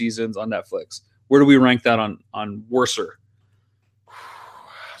 2 seasons on Netflix. Where do we rank that on worser?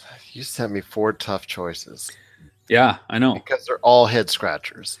 You sent me 4 tough choices. Yeah, I know. Because they're all head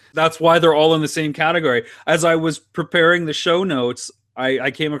scratchers. That's why they're all in the same category. As I was preparing the show notes,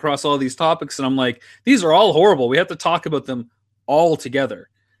 I came across all these topics, and I'm like, these are all horrible. We have to talk about them all together.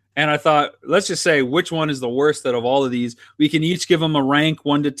 And I thought, let's just say which one is the worst out of all of these. We can each give them a rank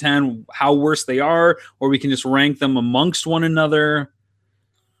 1 to 10, how worse they are, or we can just rank them amongst one another.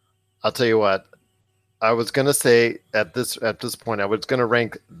 I'll tell you what. I was gonna say at this point I was gonna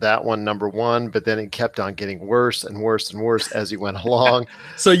rank that one number 1, but then it kept on getting worse and worse and worse as you went along.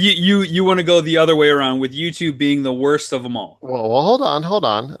 So you want to go the other way around, with YouTube being the worst of them all? Well, hold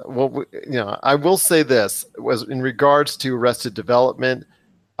on. Well, I will say this was in regards to Arrested Development.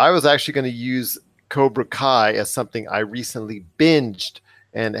 I was actually going to use Cobra Kai as something I recently binged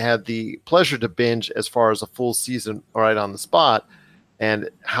and had the pleasure to binge as far as a full season right on the spot.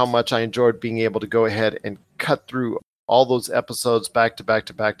 And how much I enjoyed being able to go ahead and cut through all those episodes back to back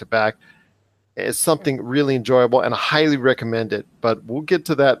to back to back. It's something really enjoyable, and I highly recommend it. But we'll get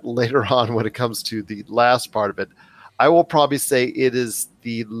to that later on when it comes to the last part of it. I will probably say it is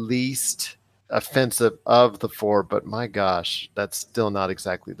the least offensive of the 4, but my gosh, that's still not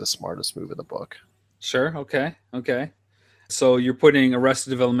exactly the smartest move in the book. Sure. Okay. So you're putting Arrested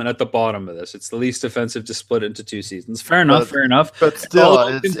Development at the bottom of this. It's the least offensive to split into 2 seasons. Fair enough. But still,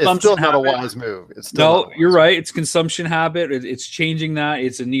 it's still not a wise move. You're right. It's consumption habit. It's changing that.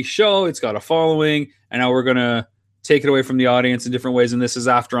 It's a niche show. It's got a following. And now we're going to take it away from the audience in different ways. And this is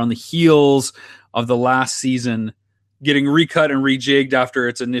after on the heels of the last season getting recut and rejigged after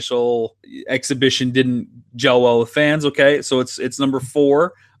its initial exhibition didn't gel well with fans. Okay. So it's number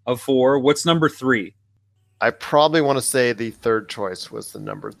 4 of 4. What's number 3? I probably want to say the third choice was the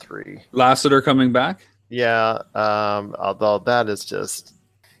number 3. Lassiter coming back? Yeah. Although that is just,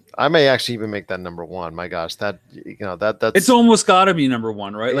 I may actually even make that number 1. My gosh, that's it's almost got to be number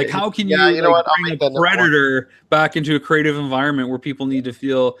 1, right? Like, how can you bring a predator back into a creative environment where people need to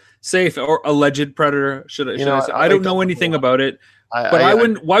feel safe, or alleged predator? I don't know anything about it, but I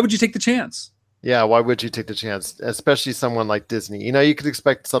wouldn't. Why would you take the chance? Yeah, why would you take the chance? Especially someone like Disney. You could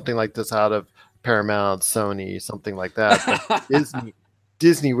expect something like this out of Paramount, Sony, something like that. But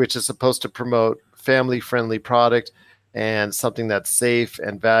Disney, which is supposed to promote family-friendly product and something that's safe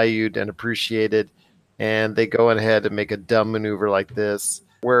and valued and appreciated, and they go ahead and make a dumb maneuver like this,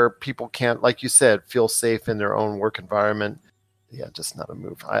 where people can't, like you said, feel safe in their own work environment. Yeah, just not a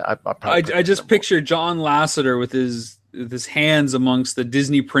move. I just picture John Lasseter with his hands amongst the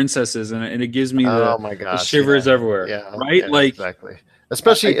Disney princesses, and it gives me the shivers everywhere. Yeah, right? Yeah, exactly.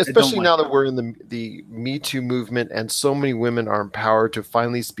 Especially now that we're in the Me Too movement, and so many women are empowered to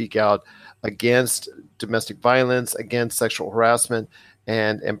finally speak out against domestic violence, against sexual harassment,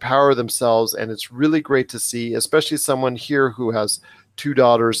 and empower themselves. And it's really great to see, especially someone here who has 2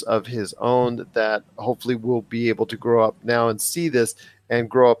 daughters of his own that hopefully will be able to grow up now and see this and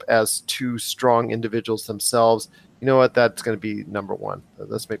grow up as 2 strong individuals themselves. You know what? That's going to be number 1.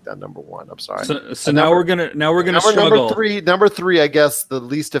 Let's make that number 1. I'm sorry. So now we're gonna struggle. Number three. I guess the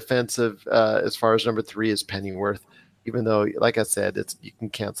least offensive as far as number 3 is Pennyworth. Even though, like I said, you can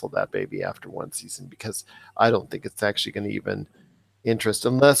cancel that baby after 1 season, because I don't think it's actually going to even interest,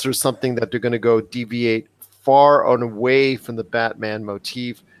 unless there's something that they're going to go deviate far and away from the Batman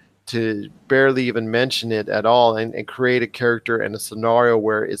motif to barely even mention it at all, and create a character and a scenario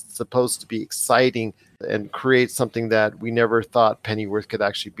where it's supposed to be exciting and create something that we never thought Pennyworth could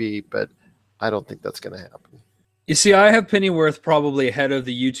actually be. But I don't think that's going to happen. You see, I have Pennyworth probably ahead of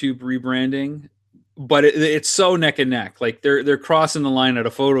the YouTube rebranding, but it's so neck and neck. Like they're crossing the line at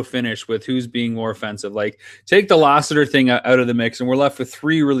a photo finish with who's being more offensive. Like, take the Lassiter thing out of the mix, and we're left with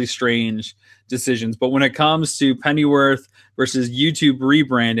 3 really strange decisions. But when it comes to Pennyworth versus YouTube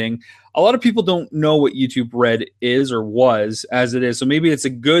rebranding, a lot of people don't know what YouTube Red is or was as it is. So maybe it's a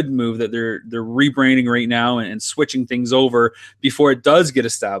good move that they're rebranding right now and switching things over before it does get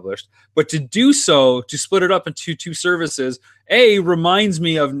established. But to do so, to split it up into 2 services, A, reminds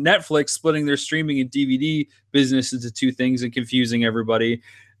me of Netflix splitting their streaming and DVD business into 2 things and confusing everybody.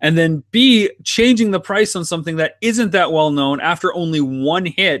 And then B, changing the price on something that isn't that well known after only 1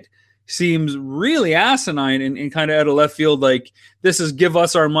 hit seems really asinine and kind of out of left field. Like, this is give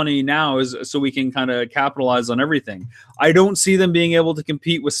us our money now so we can kind of capitalize on everything. I don't see them being able to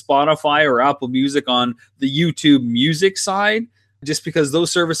compete with Spotify or Apple Music on the YouTube music side. just because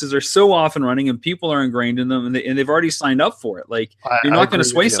those services are so off and running and people are ingrained in them and they've already signed up for it. Like, you're not going to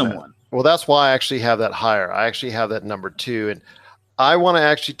sway someone. Well, that's why I actually have that higher. I actually have that number 2. And I want to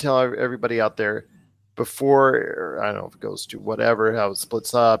actually tell everybody out there before, I don't know if it goes to whatever, how it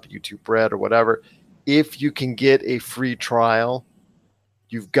splits up, YouTube Red or whatever, if you can get a free trial,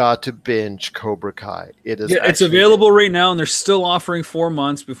 you've got to binge Cobra Kai. It's available right now, and they're still offering 4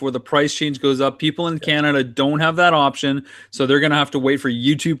 months before the price change goes up. People in Canada don't have that option, so they're going to have to wait for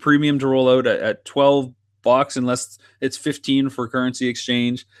YouTube Premium to roll out at $12 unless it's 15 for currency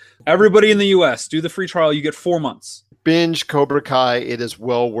exchange. Everybody in the US, do the free trial. You get 4 months. Binge Cobra Kai. It is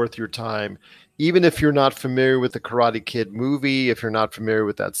well worth your time. Even if you're not familiar with the Karate Kid movie, if you're not familiar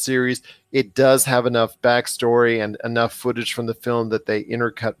with that series, it does have enough backstory and enough footage from the film that they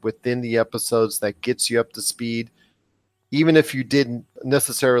intercut within the episodes that gets you up to speed. Even if you didn't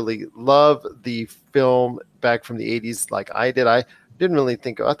necessarily love the film back from the 80s like I did, I didn't really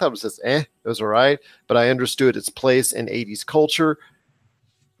think, I thought it was just, it was all right, but I understood its place in 80s culture.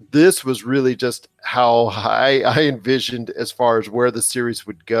 This was really just how I envisioned as far as where the series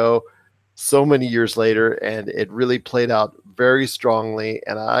would go so many years later, and it really played out very strongly.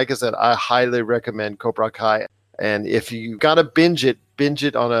 And like I said, I highly recommend Cobra Kai. And if you got to binge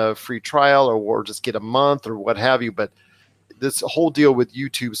it on a free trial or just get a month or what have you. But this whole deal with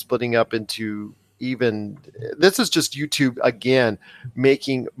YouTube splitting up into this is just YouTube again,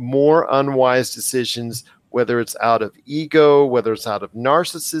 making more unwise decisions, whether it's out of ego, whether it's out of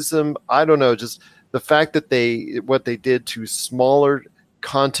narcissism. I don't know, just the fact that what they did to smaller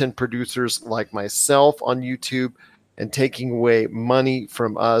content producers like myself on YouTube and taking away money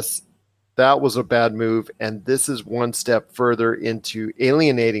from us, that was a bad move. And this is one step further into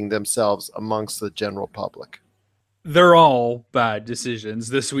alienating themselves amongst the general public. They're all bad decisions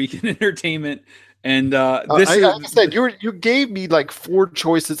this week in entertainment. And like I said, you gave me like 4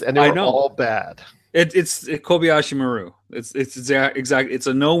 choices and they were all bad. It's Kobayashi Maru. It's exactly. It's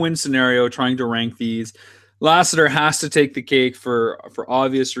a no-win scenario trying to rank these. Lasseter has to take the cake for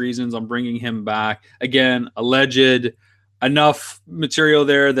obvious reasons. I'm bringing him back. Again, alleged, enough material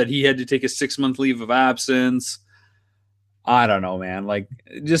there that he had to take a 6-month leave of absence. I don't know, man. Like,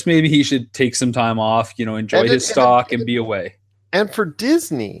 just maybe he should take some time off, enjoy his stock and be away. And for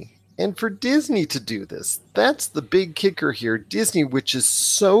Disney to do this, that's the big kicker here. Disney, which is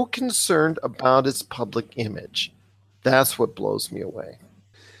so concerned about its public image, that's what blows me away.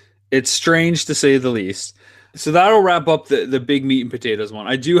 It's strange to say the least. So that'll wrap up the big meat and potatoes one.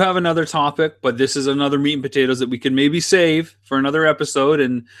 I do have another topic, but this is another meat and potatoes that we can maybe save for another episode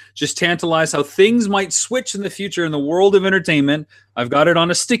and just tantalize how things might switch in the future in the world of entertainment. I've got it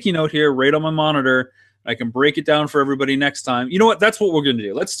on a sticky note here right on my monitor. I can break it down for everybody next time. You know what? That's what we're going to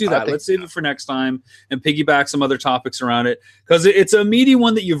do. Let's do that. Let's save it for next time and piggyback some other topics around it because it's a meaty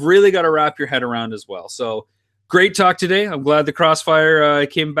one that you've really got to wrap your head around as well. So great talk today. I'm glad the Crossfire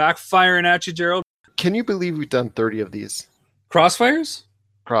came back firing at you, Gerald. Can you believe we've done 30 of these? Crossfires?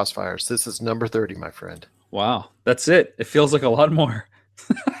 Crossfires. This is number 30, my friend. Wow. That's it. It feels like a lot more.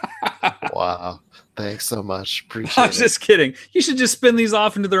 Wow. Thanks so much. Appreciate it. I'm just kidding. You should just spin these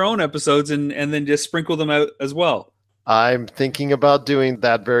off into their own episodes and then just sprinkle them out as well. I'm thinking about doing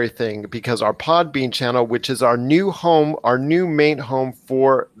that very thing because our Podbean channel, which is our new home, our new main home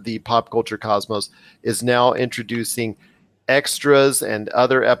for the Pop Culture Cosmos, is now introducing extras and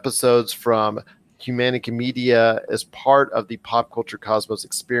other episodes from Humanica Media as part of the Pop Culture Cosmos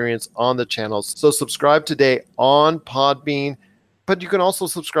experience on the channels. So subscribe today on Podbean, but you can also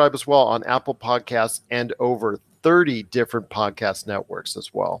subscribe as well on Apple Podcasts and over 30 different podcast networks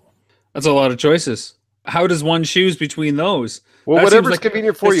as well. That's a lot of choices. How does one choose between those? Well, whatever's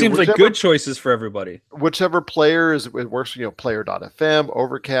convenient for you. It seems like good choices for everybody. Whichever player it works, player.fm,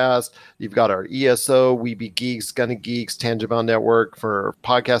 Overcast. You've got our ESO, Weeby Geeks, Gunna Geeks, Tangibound Network for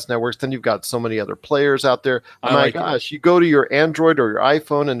podcast networks. Then you've got so many other players out there. You go to your Android or your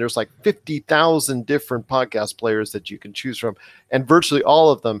iPhone and there's like 50,000 different podcast players that you can choose from. And virtually all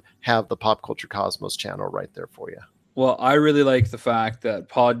of them have the Pop Culture Cosmos channel right there for you. Well, I really like the fact that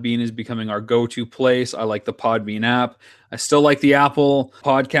Podbean is becoming our go-to place. I like the Podbean app. I still like the Apple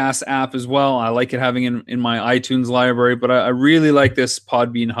Podcast app as well. I like it having in my iTunes library, but I really like this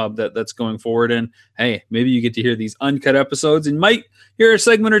Podbean hub that's going forward. And hey, maybe you get to hear these uncut episodes and might hear a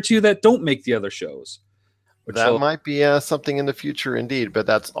segment or two that don't make the other shows. That might be something in the future indeed, but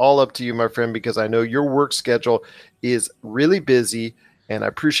that's all up to you, my friend, because I know your work schedule is really busy. And I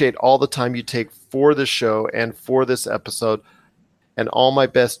appreciate all the time you take for this show and for this episode, and all my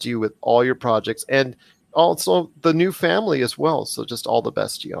best to you with all your projects and also the new family as well. So just all the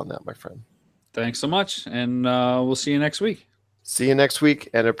best to you on that, my friend. Thanks so much. And we'll see you next week. See you next week,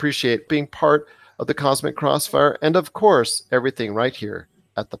 and appreciate being part of the Cosmic Crossfire, and of course, everything right here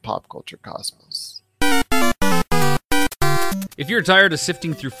at the Pop Culture Cosmos. If you're tired of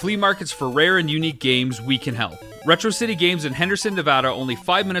sifting through flea markets for rare and unique games, we can help. Retro City Games in Henderson, Nevada, only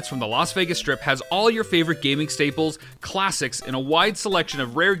 5 minutes from the Las Vegas Strip, has all your favorite gaming staples, classics, and a wide selection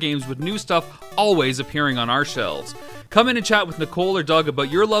of rare games with new stuff always appearing on our shelves. Come in and chat with Nicole or Doug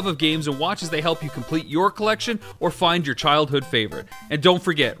about your love of games and watch as they help you complete your collection or find your childhood favorite. And don't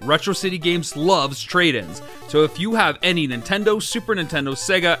forget, Retro City Games loves trade-ins. So if you have any Nintendo, Super Nintendo,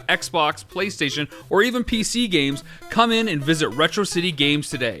 Sega, Xbox, PlayStation, or even PC games, come in and visit Retro City Games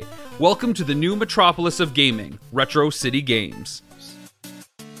today. Welcome to the new metropolis of gaming, Retro City Games.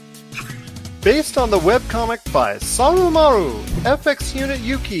 Based on the webcomic by Sarumaru, FX Unit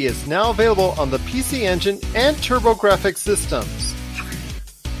Yuki is now available on the PC Engine and TurboGrafx systems.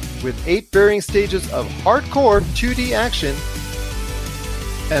 With 8 varying stages of hardcore 2D action,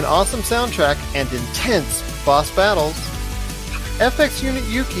 an awesome soundtrack, and intense boss battles, FX Unit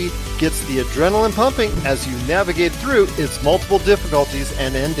Yuki gets the adrenaline pumping as you navigate through its multiple difficulties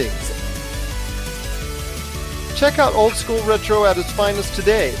and endings. Check out Old School Retro at its finest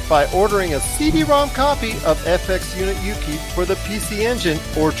today by ordering a CD-ROM copy of FX Unit Yuki for the PC Engine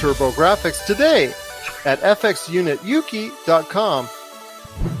or TurboGrafx today at fxunityuki.com.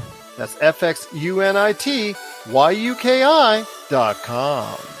 That's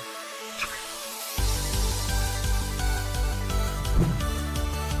fxunityuki.com.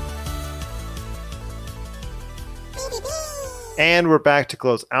 And we're back to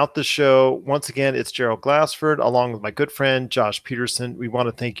close out the show. Once again, it's Gerald Glassford along with my good friend Josh Peterson. We want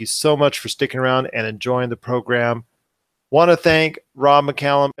to thank you so much for sticking around and enjoying the program. Want to thank Rob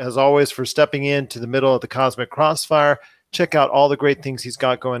McCallum, as always, for stepping into the middle of the Cosmic Crossfire. Check out all the great things he's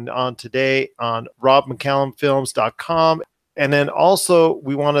got going on today on robmccallumfilms.com. And then also,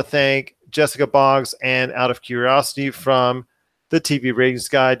 we want to thank Jessica Boggs and Out of Curiosity from the TV Ratings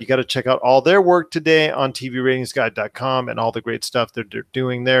Guide. You got to check out all their work today on tvratingsguide.com and all the great stuff that they're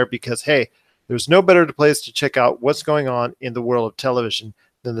doing there, because, hey, there's no better place to check out what's going on in the world of television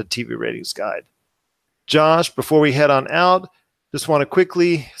than the TV Ratings Guide. Josh, before we head on out, just want to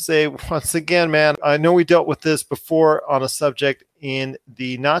quickly say once again, man, I know we dealt with this before on a subject in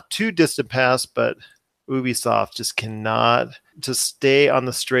the not too distant past, but Ubisoft just cannot just stay on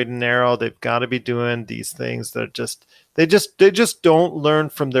the straight and narrow. They've got to be doing these things that they just don't learn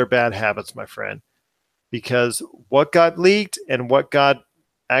from their bad habits, my friend. Because what got leaked and what got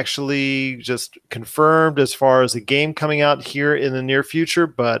actually just confirmed as far as a game coming out here in the near future,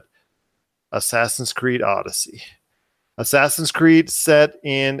 but Assassin's Creed Odyssey. Assassin's Creed set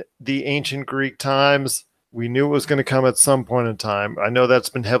in the ancient Greek times. We knew it was going to come at some point in time. I know that's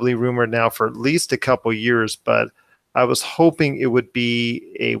been heavily rumored now for at least a couple years, but I was hoping it would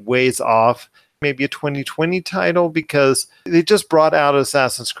be a ways off, maybe a 2020 title, because they just brought out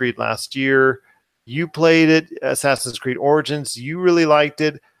Assassin's Creed last year. You played it, Assassin's Creed Origins. You really liked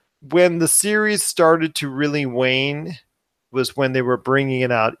it. When the series started to really wane was when they were bringing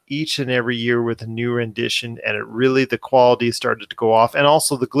it out each and every year with a new rendition, and the quality started to go off, and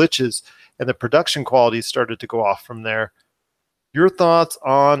also the glitches and the production quality started to go off from there. Your thoughts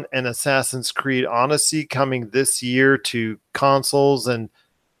on an Assassin's Creed Odyssey coming this year to consoles, and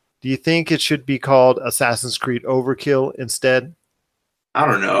do you think it should be called Assassin's Creed Overkill instead? I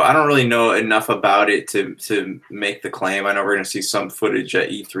don't know. I don't really know enough about it to make the claim. I know we're going to see some footage at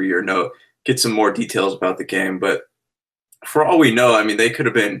E3 or get some more details about the game, but for all we know, I mean, they could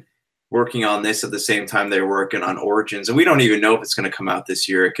have been working on this at the same time they were working on Origins, and we don't even know if it's going to come out this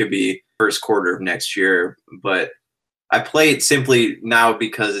year. It could be first quarter of next year, but I play it simply now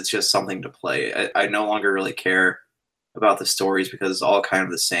because it's just something to play. I no longer really care about the stories because it's all kind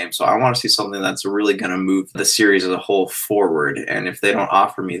of the same. So I want to see something that's really going to move the series as a whole forward, and if they don't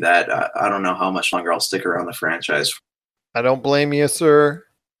offer me that, I don't know how much longer I'll stick around the franchise. I don't blame you, sir.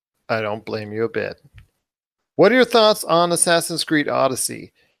 I don't blame you a bit. What are your thoughts on Assassin's Creed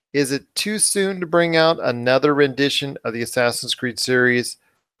Odyssey? Is it too soon to bring out another rendition of the Assassin's Creed series?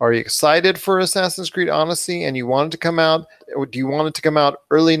 Are you excited for Assassin's Creed Odyssey and you want it to come out? Or do you want it to come out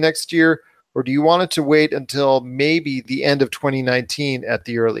early next year? Or do you want it to wait until maybe the end of 2019 at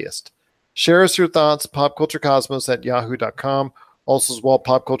the earliest? Share us your thoughts, popculturecosmos@yahoo.com. Also as well,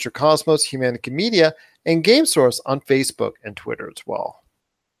 Pop Culture Cosmos, Humanity Media, and Game Source on Facebook and Twitter as well.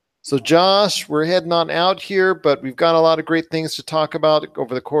 So, Josh, we're heading on out here, but we've got a lot of great things to talk about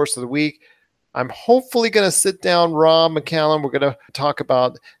over the course of the week. I'm hopefully going to sit down Rob McCallum. We're going to talk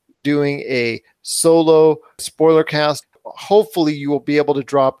about doing a solo spoiler cast. Hopefully, you will be able to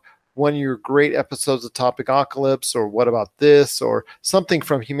drop one of your great episodes of Topicocalypse, or What About This, or something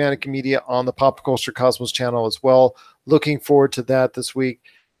from Humanica Media on the Pop Culture Cosmos channel as well. Looking forward to that this week.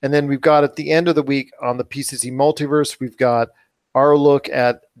 And then we've got at the end of the week on the PCC Multiverse, we've got our look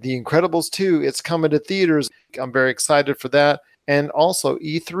at The Incredibles 2. It's coming to theaters. I'm very excited for that. And also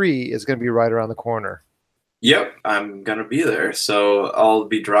E3 is going to be right around the corner. Yep, I'm going to be there. So I'll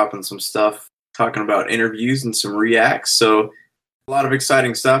be dropping some stuff, talking about interviews and some reacts. So a lot of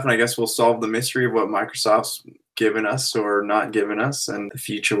exciting stuff, and I guess we'll solve the mystery of what Microsoft's given us or not given us, and the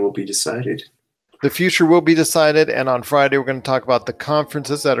future will be decided. The future will be decided, and on Friday we're going to talk about the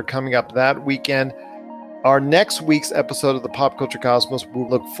conferences that are coming up that weekend. Our next week's episode of the Pop Culture Cosmos, we'll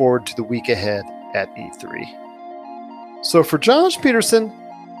look forward to the week ahead at E3. So for Josh Peterson,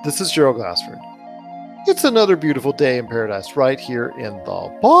 this is Gerald Glassford. It's another beautiful day in paradise right here in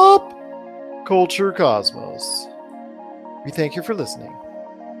the Pop Culture Cosmos. We thank you for listening.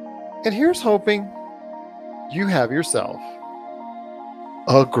 And here's hoping you have yourself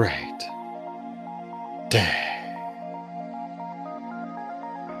a great day.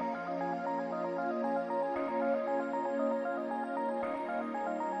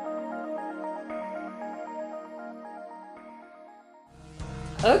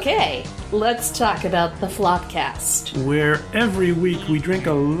 Okay, let's talk about the Flopcast. Where every week we drink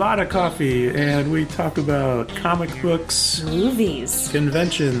a lot of coffee and we talk about comic books, movies,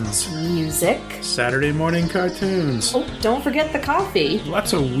 conventions, music, Saturday morning cartoons. Oh, don't forget the coffee.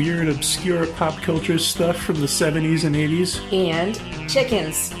 Lots of weird, obscure pop culture stuff from the 70s and 80s. And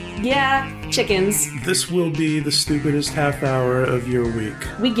chickens. Yeah, chickens. This will be the stupidest half hour of your week.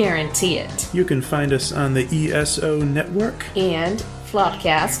 We guarantee it. You can find us on the ESO network and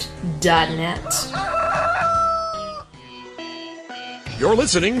Flopcast.net. You're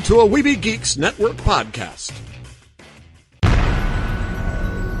listening to a Weeby Geeks Network podcast.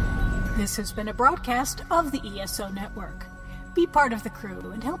 This has been a broadcast of the ESO Network. Be part of the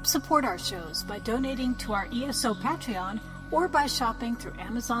crew and help support our shows by donating to our ESO Patreon or by shopping through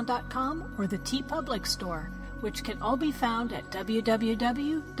Amazon.com or the TeePublic store, which can all be found at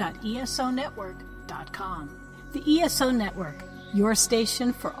www.esonetwork.com. The ESO Network, your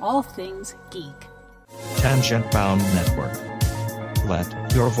station for all things geek. Tangent Bound Network. Let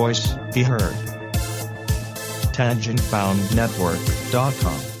your voice be heard.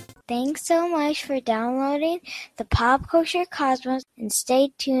 TangentBoundNetwork.com. Thanks so much for downloading the Pop Culture Cosmos, and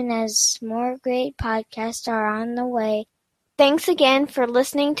stay tuned as more great podcasts are on the way. Thanks again for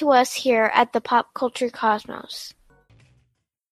listening to us here at the Pop Culture Cosmos.